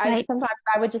not like I Right. sometimes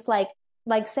I would just like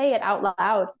say it out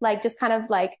loud, like just kind of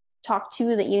like talk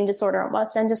to the eating disorder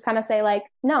almost and just kind of say like,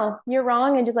 no, you're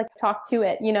wrong and just like talk to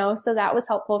it, So that was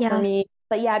helpful for Yeah. me.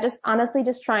 But yeah, just honestly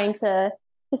just trying to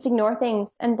just ignore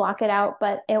things and block it out.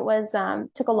 But it was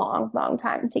took a long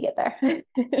time to get there.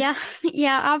 Yeah,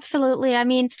 yeah, absolutely. I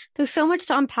mean, there's so much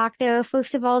to unpack there.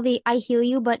 First of all, the I hear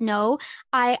you, but no.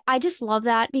 I just love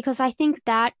that because I think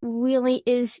that really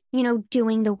is, you know,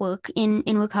 doing the work in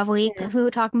recovery. Yeah. Because we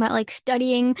were talking about like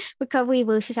studying recovery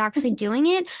versus actually doing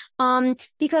it.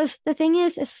 Because the thing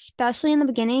is, especially in the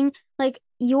beginning, like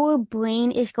your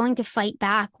brain is going to fight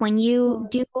back when you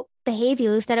do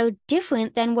behaviors that are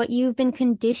different than what you've been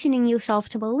conditioning yourself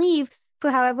to believe for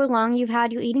however long you've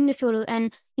had your eating disorder.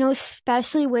 And you know,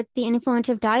 especially with the influence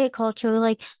of diet culture,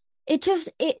 like it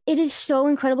is so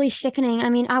incredibly sickening. I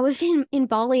mean, I was in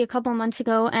Bali a couple of months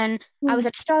ago and I was Mm,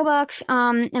 at Starbucks,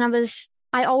 and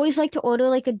I always like to order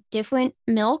like a different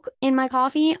milk in my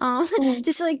coffee. mm,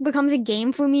 Just like becomes a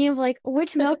game for me of like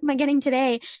which milk am I getting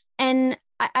today? And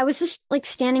I was just like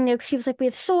standing there because she was like, we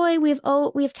have soy, we have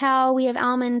oat, we have cow, we have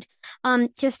almond,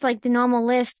 just like the normal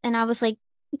list. And I was like,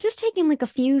 just taking like a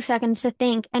few seconds to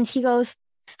think. And she goes,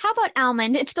 how about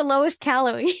almond? It's the lowest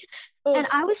calorie. And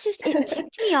oof. I was just, it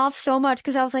ticked me off so much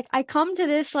because I was like, I come to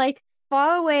this like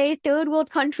far away third world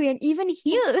country and even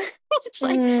here it's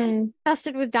like Mm,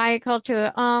 tested with diet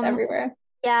culture. everywhere.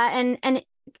 Yeah, and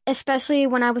especially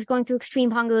when I was going through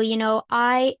extreme hunger, you know,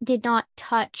 I did not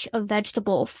touch a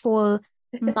vegetable for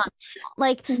months.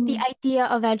 Like the Mm, idea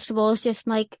of vegetables just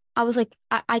like I was like,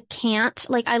 I can't,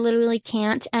 like I literally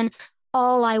can't. And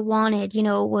all I wanted,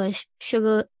 was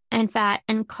sugar and fat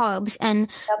and carbs and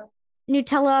Yep.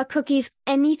 Nutella, cookies,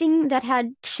 anything that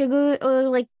had sugar or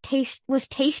like was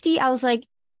tasty. I was like,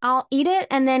 I'll eat it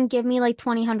and then give me like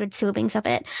 2,000 servings of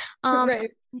it. Um,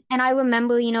 Right. and I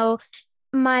remember,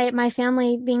 my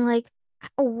family being like,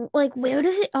 "Oh, like where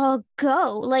does it all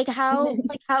go? Like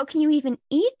how can you even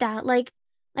eat that?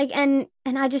 And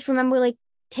I just remember like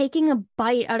taking a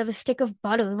bite out of a stick of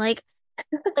butter. Like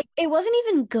it wasn't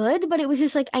even good, but it was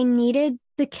just like I needed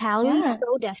the calories Yeah.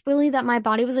 so desperately that my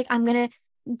body was like, I'm gonna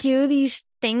do these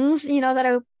things, that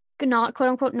are not quote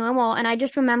unquote normal. And I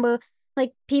just remember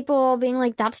like people being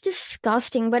like, that's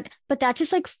disgusting, but that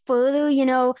just like further,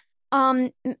 um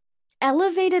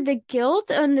elevated the guilt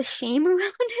and the shame around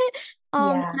it.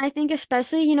 And Yeah. I think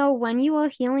especially, when you are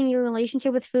healing your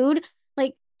relationship with food,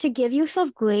 like to give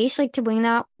yourself grace, like to bring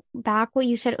that back what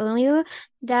you said earlier,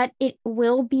 that it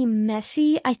will be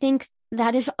messy. I think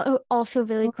that is also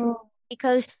really cool Mhm.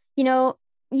 because,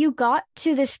 you got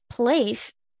to this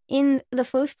place in the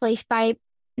first place by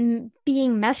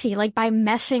being messy, like by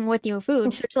messing with your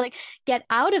food. So to like get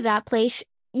out of that place,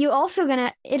 it also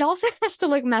has to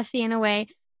look messy in a way.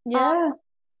 Um, Yeah.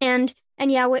 and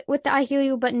yeah, with the I hear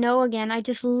you, but no again, I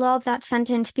just love that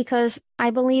sentence because I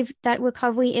believe that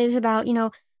recovery is about,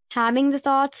 having the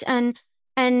thoughts and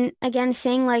again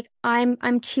saying like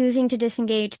I'm choosing to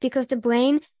disengage because the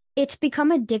brain it's become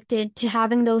addicted to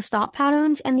having those thought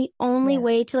patterns and the only Yeah.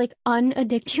 way to like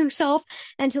unaddict yourself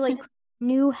and to like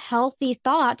new healthy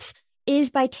thoughts is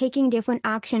by taking different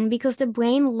action because the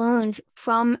brain learns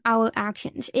from our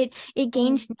actions. It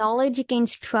gains Mm. knowledge, it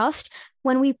gains trust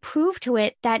when we prove to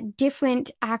it that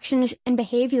different actions and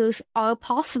behaviors are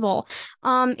possible.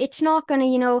 It's not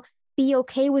gonna, be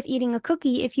okay with eating a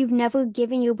cookie if you've never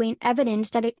given your brain evidence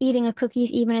that eating a cookie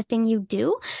is even a thing you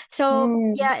do. So,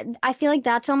 Mm. yeah, I feel like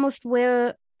that's almost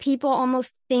where people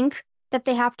almost think that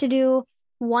they have to do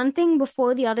one thing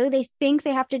before the other. They think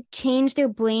they have to change their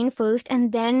brain first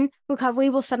and then recovery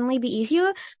will suddenly be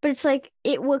easier. But it's like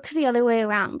it works the other way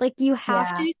around. Like you have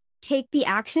Yeah. to take the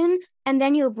action and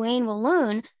then your brain will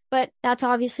learn. But that's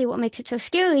obviously what makes it so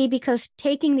scary because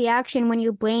taking the action when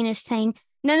your brain is saying,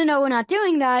 no, no, no, we're not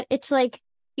doing that. It's like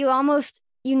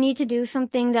you need to do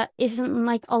something that isn't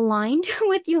like aligned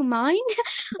with your mind.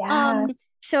 Yeah.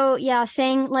 So yeah,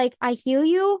 saying like, I hear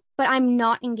you, but I'm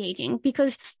not engaging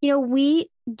because, we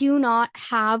do not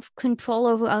have control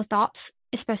over our thoughts,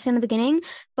 especially in the beginning,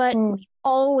 but we Mm.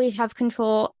 always have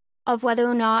control of whether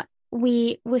or not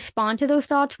we respond to those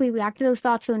thoughts, we react to those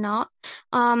thoughts or not.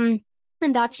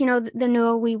 And that's, the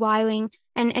neural rewiring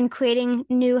and creating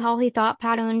new healthy thought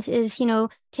patterns is,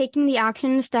 taking the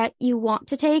actions that you want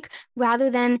to take rather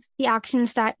than the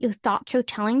actions that your thoughts are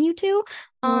telling you to.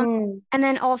 Um, Mm. and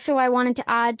then also I wanted to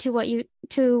add to what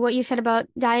you said about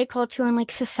diet culture and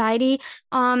like society.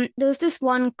 There's this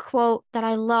one quote that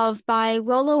I love by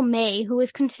Rollo May, who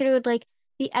is considered like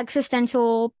the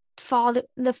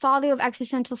father of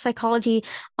existential psychology.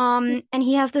 And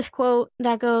he has this quote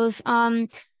that goes,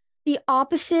 the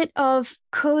opposite of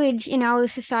courage in our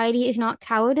society is not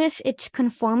cowardice, it's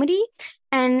conformity.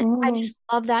 And I Mm. just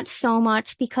love that so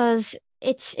much because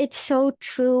it's so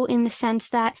true in the sense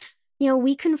that,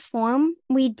 we conform,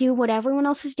 we do what everyone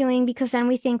else is doing because then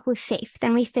we think we're safe,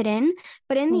 then we fit in.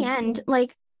 But in the Mm. end,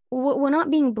 like we're not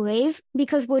being brave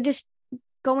because we're just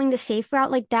going the safe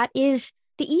route. Like that is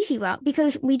the easy route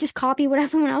because we just copy what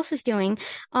everyone else is doing.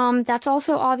 That's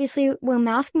also obviously where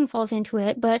masking falls into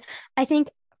it. But I think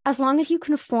as long as you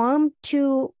conform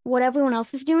to what everyone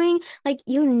else is doing, like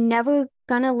you're never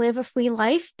gonna live a free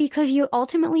life because you're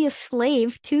ultimately a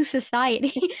slave to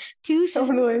society, to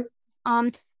society. Totally.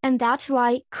 Um, and that's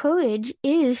why courage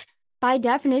is, by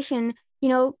definition,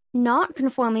 not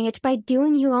conforming. It's by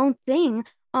doing your own thing.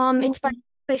 It's by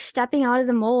Mm. stepping out of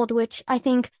the mold, which I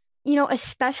think,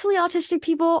 especially autistic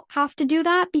people have to do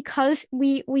that because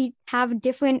we have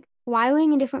different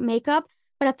wiring and different makeup.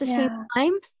 But at the same Yeah.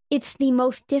 time, it's the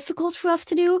most difficult for us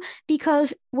to do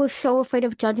because we're so afraid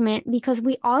of judgment because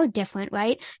we are different,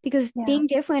 right? Because Yeah. being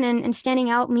different and standing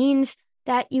out means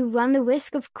that you run the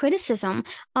risk of criticism.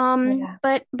 Yeah.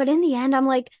 But in the end, I'm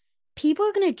like, people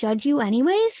are gonna judge you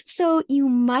anyways, so you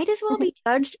might as well be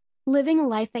judged living a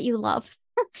life that you love.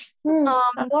 Mm.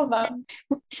 I Um, love that. and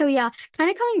so yeah, kind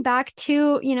of coming back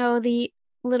to, the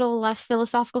little less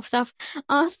philosophical stuff.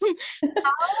 Um,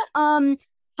 um,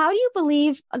 how do you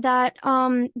believe that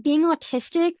being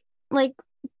autistic, like,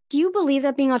 do you believe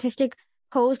that being autistic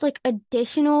posed like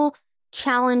additional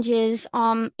challenges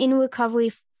in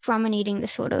recovery from an eating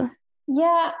disorder?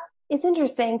 Yeah, it's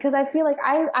interesting because I feel like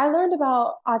I learned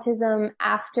about autism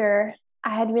after I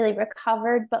had really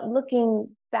recovered, but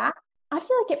looking back. I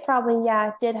feel like it probably,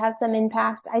 yeah, did have some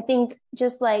impact. I think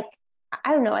just like,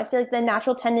 I don't know, I feel like the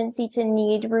natural tendency to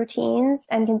need routines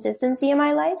and consistency in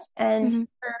my life. And Hmm.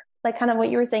 for, like kind of what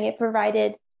you were saying, it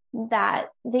provided that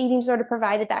the eating disorder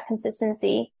provided that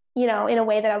consistency, in a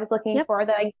way that I was looking Yep. for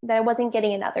that I wasn't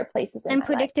getting in other places in And my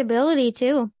life. predictability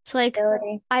too. It's like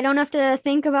Ability. I don't have to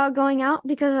think about going out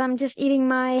because I'm just eating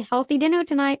my healthy dinner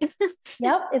tonight. Yep, it's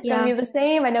going to Yeah, be the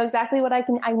same. I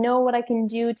know what I can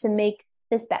do to make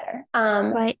this better.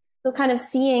 right. So kind of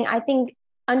I think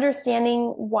understanding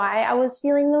why I was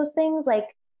feeling those things,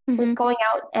 like with Hmm. going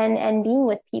out and being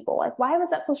with people, like why was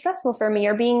that so stressful for me?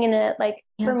 Or being in a, like,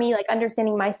 for Yeah. me, like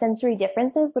understanding my sensory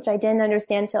differences, which I didn't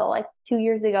understand till like 2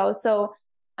 years ago. So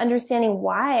understanding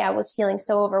why I was feeling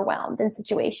so overwhelmed in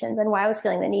situations and why I was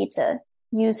feeling the need to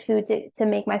use food to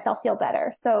make myself feel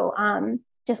better. So,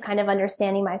 just kind of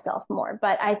understanding myself more.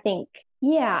 But I think,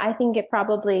 yeah, I think it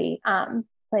probably,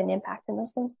 played an impact in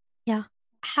those things. Yeah.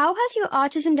 How has your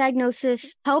autism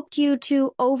diagnosis helped you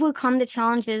to overcome the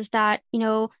challenges that,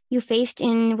 you faced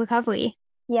in recovery?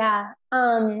 Yeah.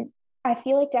 I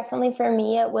feel like definitely for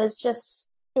me,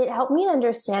 it helped me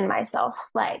understand myself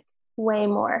like way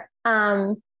more.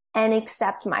 And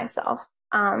accept myself,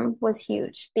 was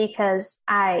huge because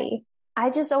I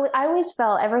always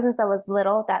felt ever since I was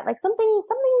little that like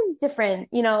something's different,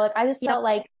 like I just Yep. felt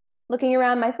like looking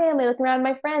around my family, looking around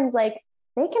my friends, like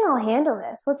they can all handle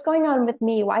this. What's going on with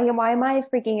me? Why am I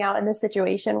freaking out in this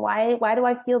situation? Why do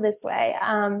I feel this way?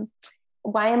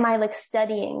 Why am I like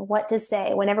studying what to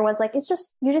say when everyone's like,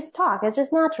 you just talk, it's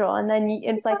just natural. And then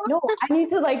it's like, no, I need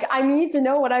to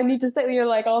know what I need to say. You're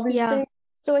like all these Yeah. things.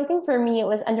 So I think for me, it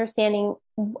was understanding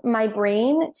my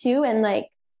brain too. And like,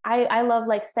 I love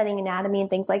like studying anatomy and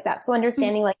things like that. So Mhm.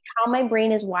 understanding like how my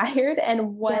brain is wired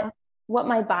and Yeah. what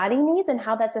my body needs and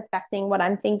how that's affecting what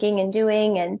I'm thinking and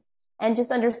doing and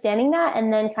just understanding that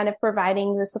and then kind of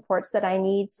providing the supports that I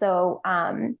need. So,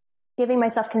 giving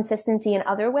myself consistency in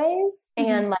other ways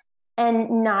Hmm.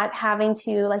 and not having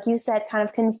to, like you said, kind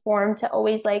of conform to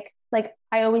always like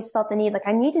I always felt the need, like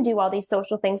I need to do all these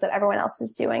social things that everyone else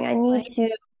is doing. I need Right. to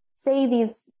say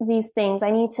these things.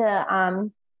 I need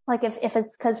to, like if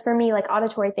it's because for me, like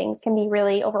auditory things can be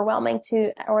really overwhelming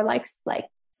too, or like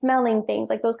smelling things,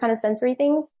 like those kind of sensory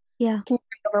things Yeah. can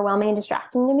be overwhelming and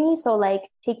distracting to me. So like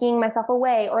taking myself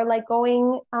away or like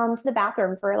going to the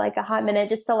bathroom for like a hot minute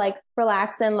just to like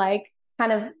relax and like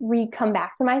kind of come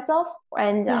back to myself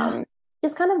and Yeah.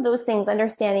 just kind of those things,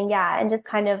 understanding, yeah, and just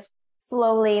kind of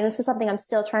slowly, and this is something I'm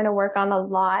still trying to work on a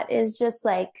lot, is just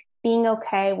like being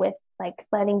okay with like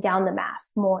letting down the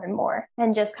mask more and more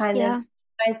and just kind of Yeah.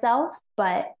 myself,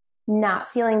 but not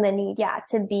feeling the need, yeah,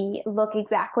 to look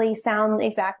exactly, sound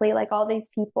exactly like all these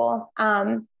people.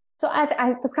 So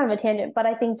I was kind of a tangent, but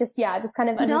I think just, yeah, just kind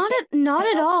of understand Not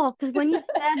at myself. all. Because when you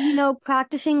said,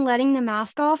 practicing letting the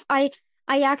mask off, I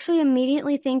actually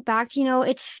immediately think back to,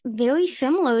 it's very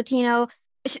similar to,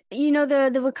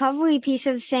 the recovery piece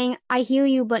of saying, I hear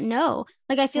you, but no.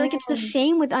 Like, I feel like it's the Mm,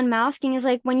 same with unmasking is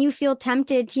like when you feel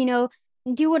tempted to,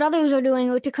 do what others are doing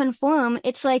or to conform,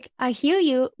 it's like, I hear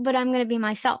you, but I'm going to be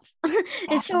myself.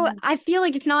 And so yeah. I feel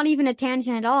like it's not even a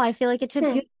tangent at all. I feel like it's a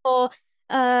Hmm. beautiful,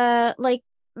 like,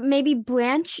 maybe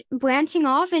branching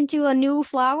off into a new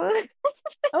flower.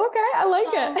 Okay, I like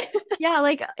Um, it. yeah,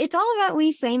 like it's all about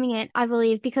reframing it, I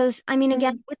believe, because I mean,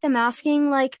 again, Mm, with the masking,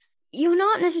 like you're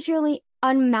not necessarily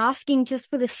unmasking just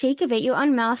for the sake of it. You're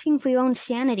unmasking for your own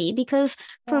sanity. Because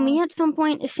for yeah. me, at some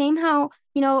point, same how,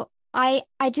 I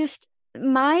just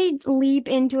my leap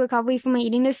into recovery from my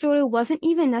eating disorder wasn't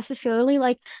even necessarily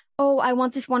like, oh, I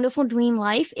want this wonderful dream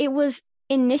life. It was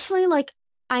initially like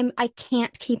I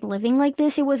can't keep living like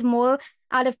this. It was more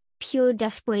out of pure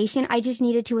desperation. I just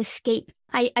needed to escape.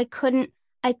 I couldn't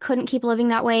keep living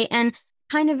that way. And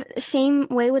kind of same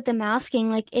way with the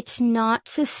masking, like it's not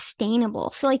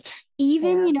sustainable. So like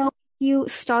even, Yeah. you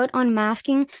start on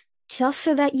masking just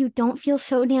so that you don't feel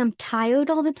so damn tired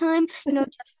all the time,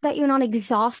 just so that you're not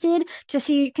exhausted, just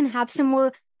so you can have some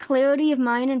more clarity of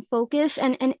mind and focus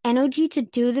and energy to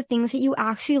do the things that you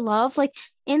actually love. Like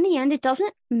in the end, it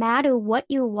doesn't matter what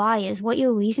your why is, what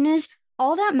your reason is.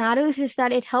 All that matters is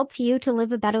that it helps you to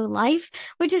live a better life,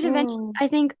 which is eventually, Mm, I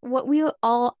think, what we are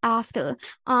all after.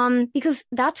 Because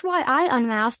that's why I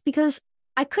unmasked because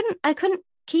I couldn't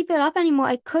keep it up anymore.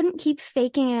 I couldn't keep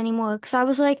faking it anymore because I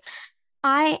was like,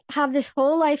 I have this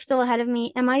whole life still ahead of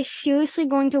me. Am I seriously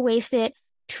going to waste it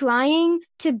trying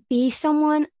to be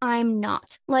someone I'm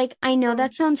not? Like, I know mm,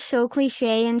 that sounds so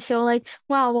cliche and so like,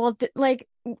 wow, well, like,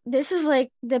 this is like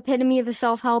the epitome of a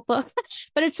self-help book.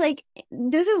 But it's like,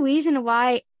 there's a reason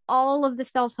why all of the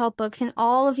self-help books and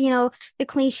all of, the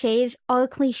cliches are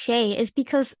cliche is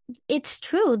because it's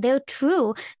true. They're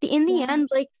true. In the Yeah. end,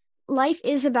 like life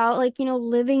is about like,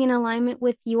 living in alignment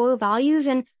with your values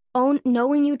and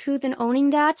knowing your truth and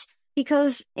owning that.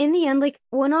 Because in the end, like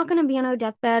we're not gonna be on our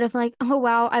deathbed of like, oh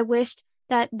wow, I wished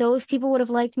that those people would have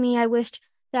liked me. I wished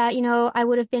that, I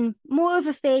would have been more of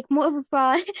a fake, more of a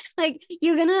fraud. Like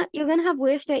you're gonna have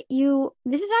wished that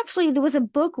this is actually there was a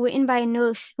book written by a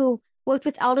nurse who worked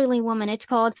with elderly women. It's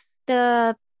called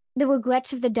The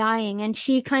Regrets of the Dying, and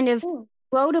she kind of Hmm.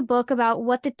 wrote a book about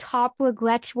what the top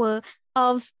regrets were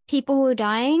of people who were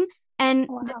dying. And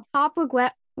the Wow. top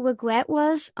regret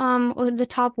was or the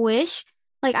top wish,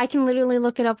 like I can literally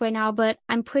look it up right now, but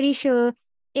I'm pretty sure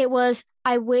it was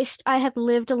I wished I had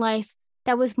lived a life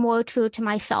that was more true to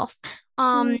myself.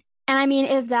 Hmm. And I mean,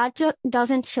 if that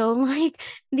doesn't show like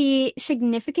the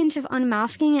significance of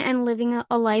unmasking and living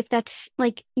a life that's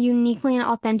like uniquely and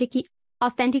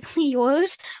authentically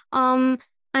yours, I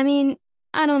mean,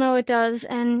 I don't know, it does.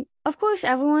 And of course,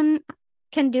 everyone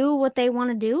can do what they want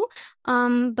to do.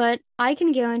 But I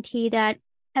can guarantee that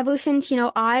ever since,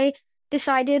 I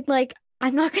decided like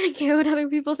I'm not gonna care what other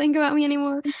people think about me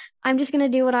anymore. I'm just gonna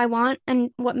do what I want and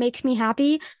what makes me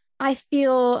happy. I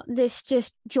feel this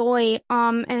just joy,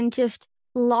 and just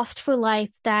lust for life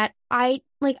that I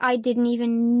didn't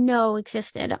even know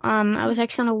existed. I was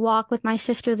actually on a walk with my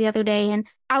sister the other day and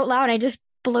out loud I just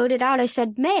blurted out, I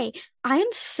said, May, I am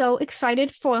so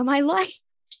excited for my life.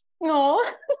 Oh.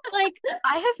 Like,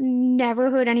 I have never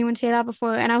heard anyone say that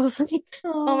before. And I was like,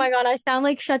 oh Oh. my God, I sound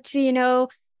like such,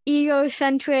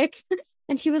 egocentric.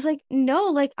 And she was like, no,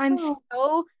 like, I'm Oh.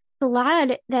 so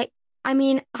glad that, I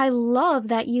mean, I love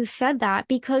that you said that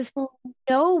because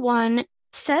no one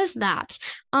says that.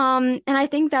 And I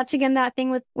think that's again that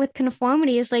thing with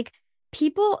conformity is like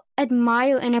people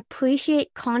admire and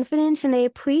appreciate confidence and they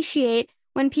appreciate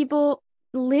when people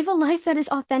live a life that is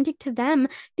authentic to them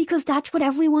because that's what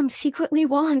everyone secretly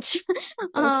wants.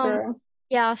 So Um, true.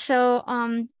 yeah, so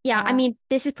yeah, I Yeah. mean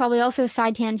this is probably also a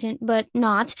side tangent, but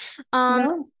not.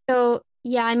 No. So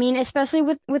yeah, I mean, especially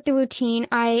with the routine,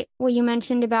 what you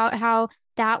mentioned about how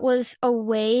that was a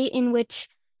way in which,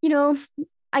 you know,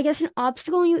 I guess an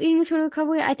obstacle in your eating disorder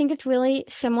recovery, I think it's really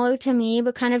similar to me,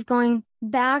 but kind of going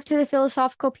back to the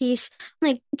philosophical piece,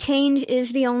 like change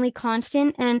is the only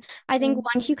constant. And I think Mm.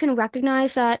 once you can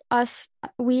recognize that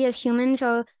we as humans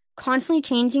are constantly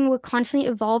changing, we're constantly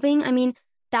evolving. I mean,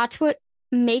 that's what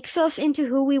makes us into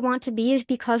who we want to be is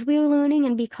because we are learning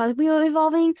and because we are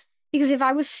evolving. Because if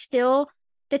I was still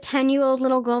the 10-year-old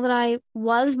little girl that I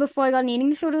was before I got an eating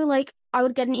disorder, like I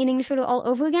would get an eating disorder all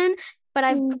over again. But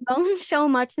I've Mm. grown so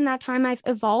much in that time. I've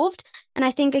evolved. And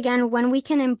I think, again, when we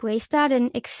can embrace that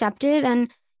and accept it and,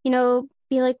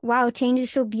 be like, wow, change is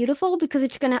so beautiful because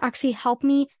it's going to actually help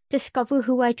me discover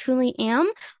who I truly am.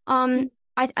 Um,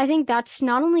 I think that's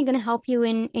not only going to help you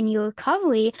in your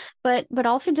recovery, but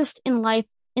also just in life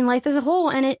as a whole.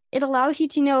 And it allows you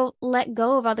to, let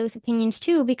go of others' opinions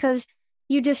too, because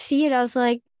you just see it as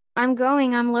like, I'm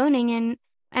growing, I'm learning,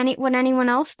 and when anyone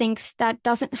else thinks that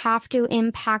doesn't have to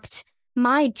impact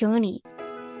my journey.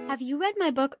 Have you read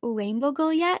my book Rainbow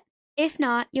Girl yet? If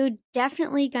not, you're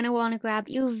definitely going to want to grab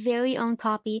your very own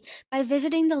copy by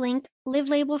visiting the link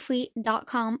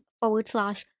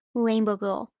livelabelfree.com/Rainbow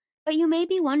Girl. But you may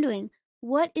be wondering,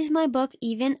 what is my book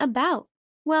even about?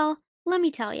 Well, let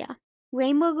me tell ya.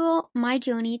 Rainbow Girl, My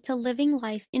Journey to Living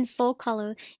Life in Full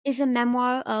Color is a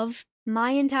memoir of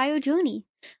my entire journey.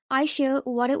 I share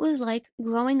what it was like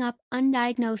growing up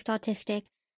undiagnosed autistic,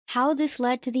 how this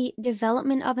led to the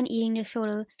development of an eating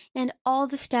disorder, and all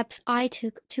the steps I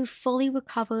took to fully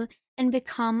recover and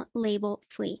become label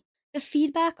free. The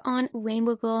feedback on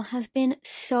Rainbow Girl has been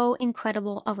so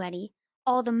incredible already.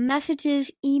 All the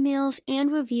messages, emails,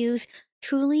 and reviews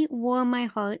truly warm my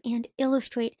heart and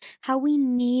illustrate how we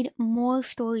need more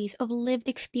stories of lived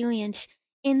experience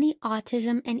in the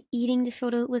autism and eating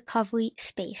disorder recovery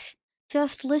space.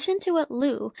 Just listen to what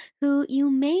Lou, who you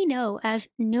may know as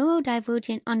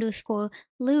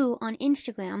neurodivergent_Lou on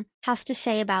Instagram, has to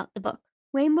say about the book.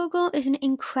 Rainbow Girl is an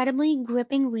incredibly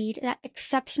gripping read that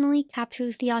exceptionally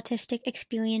captures the autistic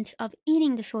experience of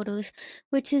eating disorders,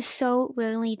 which is so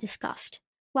rarely discussed.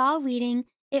 While reading,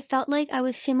 it felt like I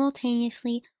was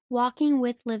simultaneously walking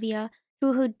with Livia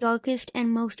through her darkest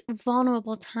and most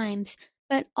vulnerable times,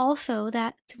 but also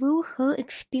that through her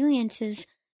experiences,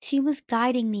 she was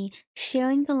guiding me,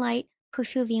 sharing the light,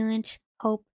 perseverance,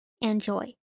 hope, and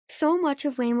joy. So much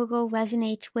of Rainbow Girl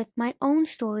resonates with my own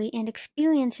story and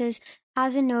experiences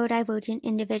as a neurodivergent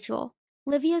individual.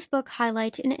 Livia's book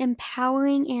highlights an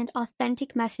empowering and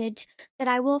authentic message that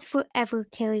I will forever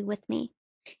carry with me.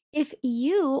 If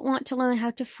you want to learn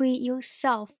how to free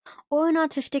yourself or an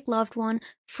autistic loved one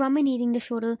from an eating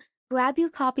disorder, grab your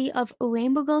copy of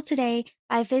Rainbow Girl today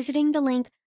by visiting the link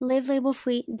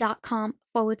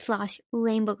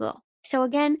livelabelfree.com/Rainbow Girl. So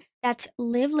again, that's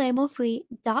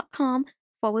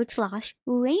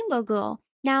livelabelfree.com/Rainbow Girl.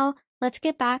 Now, let's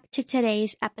get back to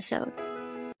today's episode.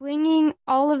 Bringing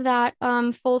all of that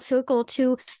full circle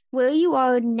to where you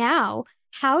are now,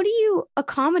 how do you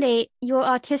accommodate your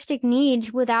autistic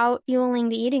needs without fueling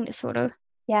the eating disorder?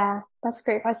 Yeah, that's a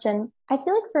great question. I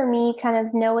feel like for me, kind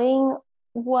of knowing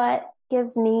what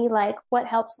gives me, like what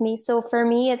helps me. So for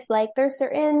me, it's like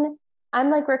I'm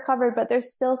like recovered, but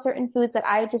there's still certain foods that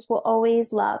I just will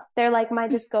always love. They're like my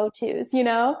just go-tos, you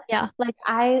know? Yeah. Like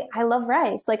I love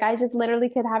rice. Like I just literally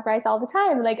could have rice all the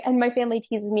time. Like, and my family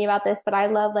teases me about this, but I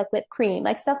love like whipped cream,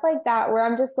 like stuff like that, where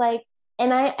I'm just like,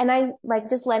 and I like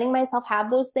just letting myself have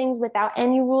those things without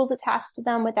any rules attached to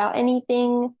them, without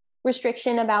anything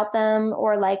restriction about them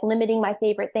or like limiting my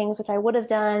favorite things, which I would have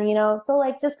done, you know? So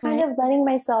like just kind Right. of letting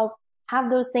myself have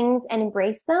those things and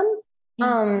embrace them.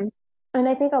 Yeah. And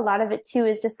I think a lot of it too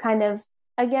is just kind of,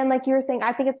 again, like you were saying,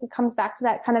 I think it comes back to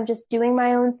that kind of just doing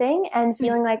my own thing and Mm.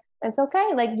 feeling like it's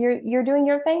okay. Like you're doing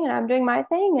your thing and I'm doing my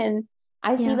thing. And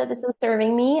I see Yeah. that this is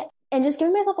serving me, and just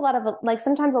giving myself a lot of like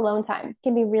sometimes alone time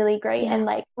can be really great Yeah. and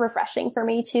like refreshing for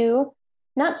me too.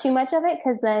 Not too much of it,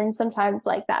 because then sometimes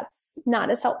like that's not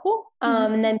as helpful.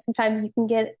 And then sometimes you can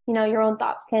get, you know, your own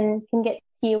thoughts can get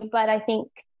to you. But I think,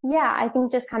 yeah, I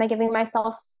think just kind of giving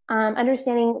myself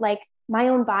understanding like my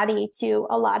own body to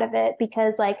a lot of it,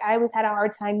 because like I always had a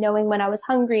hard time knowing when I was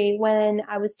hungry, when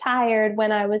I was tired,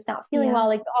 when I was not feeling Yeah. well,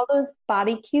 like all those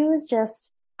body cues,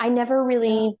 just I never Yeah.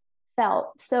 really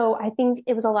felt. So I think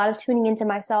it was a lot of tuning into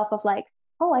myself of like,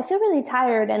 oh, I feel really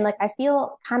tired and like I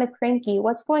feel kind of cranky.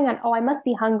 What's going on? Oh, I must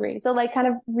be hungry. So like kind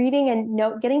of reading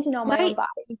and getting to know my own Right.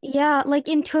 body. Yeah, like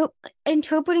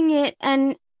interpreting it,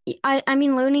 and I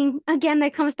mean learning again,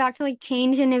 that comes back to like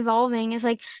change and evolving. Is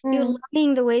like you're Mm,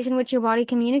 learning the ways in which your body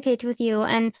communicates with you,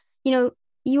 and you know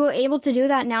you are able to do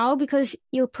that now because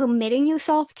you're permitting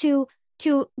yourself to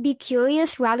be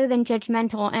curious rather than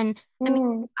judgmental. And I mean,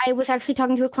 mm, I was actually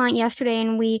talking to a client yesterday,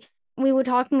 and we were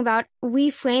talking about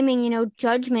reframing,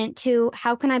 judgment to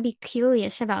how can I be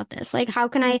curious about this? Like how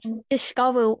can I mm.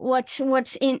 discover what's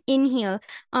in here?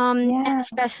 And Yeah.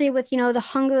 especially with, the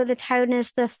hunger, the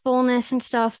tiredness, the fullness and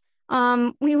stuff.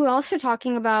 We were also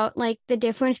talking about like the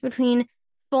difference between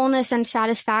fullness and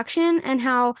satisfaction, and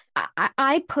how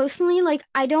I personally, like,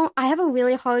 I have a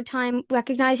really hard time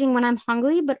recognizing when I'm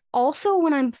hungry, but also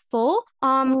when I'm full.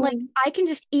 Like Mm, I can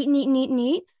just eat and eat and eat and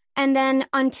eat. And then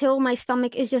until my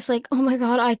stomach is just like, oh my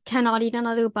God, I cannot eat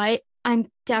another bite. I'm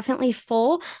definitely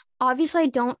full. Obviously, I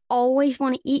don't always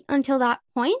want to eat until that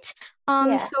point.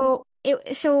 yeah.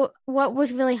 So what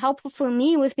was really helpful for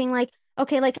me was being like,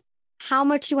 okay, like how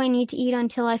much do I need to eat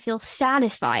until I feel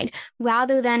satisfied,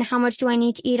 rather than how much do I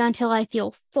need to eat until I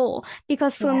feel full?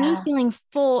 Because for me, Yeah. feeling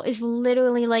full is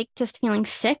literally like just feeling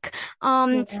sick.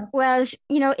 Yeah. Whereas,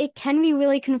 it can be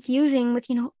really confusing with,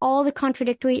 all the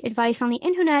contradictory advice on the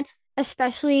internet,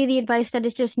 especially the advice that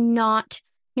is just not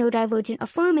neurodivergent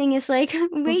affirming. Is like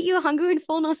rate your hunger and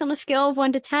fullness on a scale of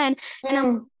 1 to 10. And I'm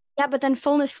Mm, yeah, but then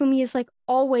fullness for me is like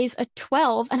always a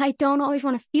 12, and I don't always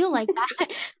want to feel like that.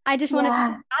 I just want to feel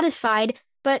yeah. satisfied,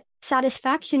 but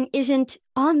satisfaction isn't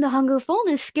on the hunger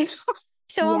fullness scale.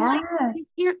 So I'm like, Yeah. you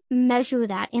can't measure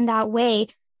that in that way,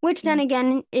 which then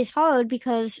again is hard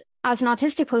because as an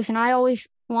autistic person, I always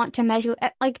want to measure,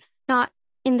 like, not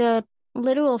in the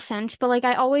literal sense, but like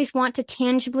I always want to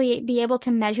tangibly be able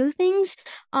to measure things.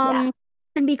 Yeah.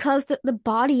 And because the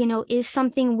body, is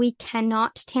something we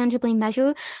cannot tangibly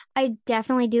measure, I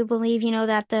definitely do believe,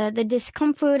 that the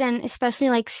discomfort and especially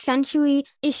like sensory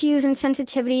issues and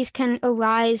sensitivities can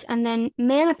arise and then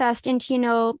manifest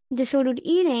into, disordered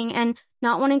eating and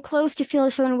not wanting clothes to feel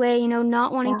a certain way,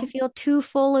 not wanting Yeah. to feel too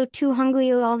full or too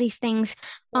hungry or all these things.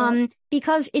 Yeah.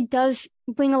 Because it does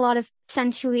bring a lot of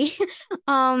sensory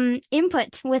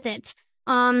input with it.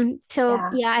 So Yeah.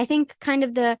 yeah, I think kind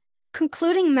of the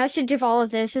concluding message of all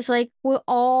of this is like we're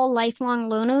all lifelong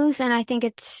learners, and I think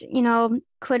it's,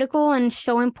 critical and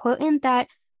so important that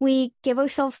we give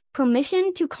ourselves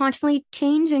permission to constantly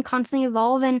change and constantly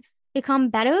evolve and become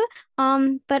better.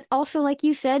 But also, like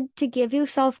you said, to give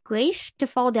yourself grace to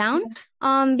fall down.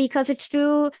 Because it's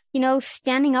through,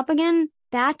 standing up again,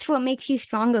 that's what makes you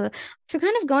stronger. So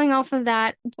kind of going off of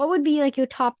that, what would be like your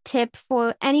top tip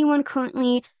for anyone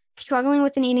currently struggling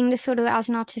with an eating disorder as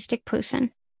an autistic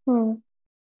person? Hmm.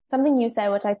 something you said,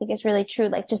 which I think is really true,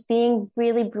 like just being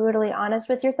really brutally honest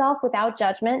with yourself without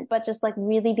judgment, but just like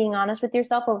really being honest with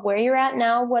yourself of where you're at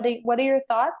now. What are your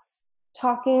thoughts?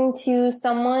 Talking to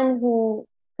someone who,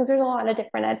 because there's a lot of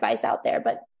different advice out there,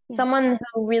 but someone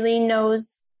who really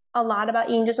knows a lot about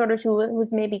eating disorders,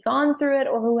 who's maybe gone through it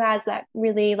or who has that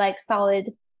really like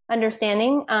solid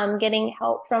understanding, getting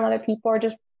help from other people or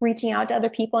just reaching out to other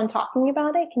people and talking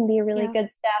about it can be a really good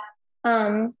step.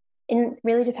 In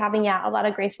really just having, a lot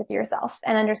of grace with yourself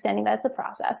and understanding that it's a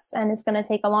process and it's going to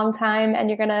take a long time and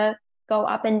you're going to go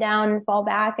up and down and fall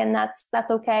back, and that's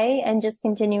okay. And just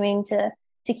continuing to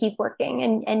keep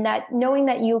working and that knowing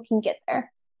that you can get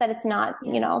there, that it's not,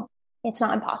 it's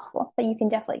not impossible, but you can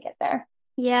definitely get there.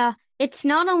 Yeah. It's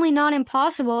not only not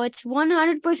impossible, it's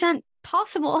 100%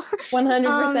 possible.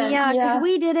 100%. Yeah, because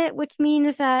we did it, which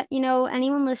means that,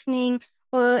 anyone listening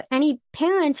or any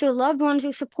parents or loved ones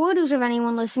or supporters of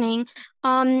anyone listening,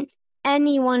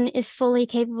 anyone is fully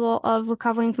capable of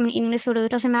recovering from an eating disorder.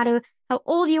 It doesn't matter how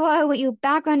old you are, what your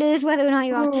background is, whether or not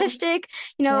you're autistic,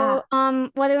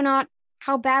 whether or not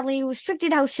how badly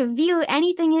restricted, how severe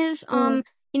anything is.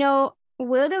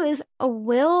 Where there is a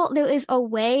will, there is a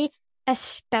way.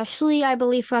 Especially, I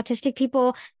believe, for autistic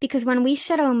people, because when we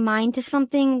set our mind to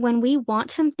something, when we want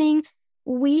something,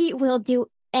 we will do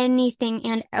anything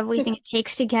and everything it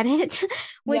takes to get it,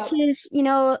 which is,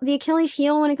 the Achilles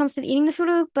heel when it comes to the eating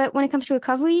disorder, but when it comes to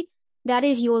recovery, that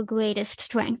is your greatest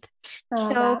strength.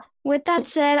 With that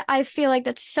said, I feel like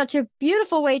that's such a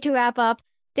beautiful way to wrap up.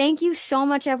 Thank you so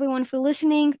much, everyone, for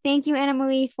listening. Thank you,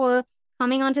 Annamarie, for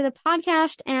coming onto the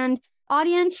podcast, and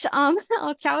audience, I'll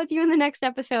chat with you in the next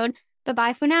episode.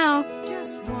 Bye-bye for now.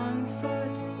 Just one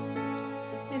foot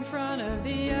in front of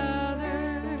the other,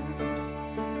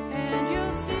 and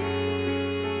you'll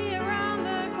see around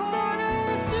the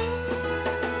corners too.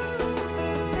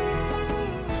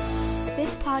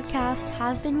 This podcast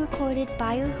has been recorded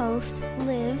by your host,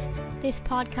 Liv. This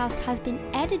podcast has been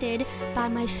edited by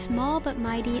my small but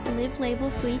mighty Live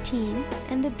Label Free team,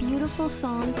 and the beautiful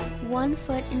song One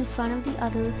Foot in Front of the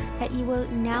Other that you are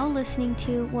now listening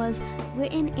to was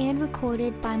written and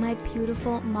recorded by my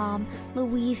beautiful mom,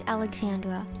 Louise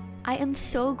Alexandra. I am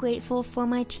so grateful for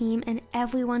my team and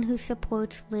everyone who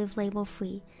supports Live Label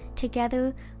Free.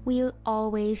 Together, we are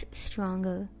always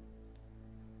stronger.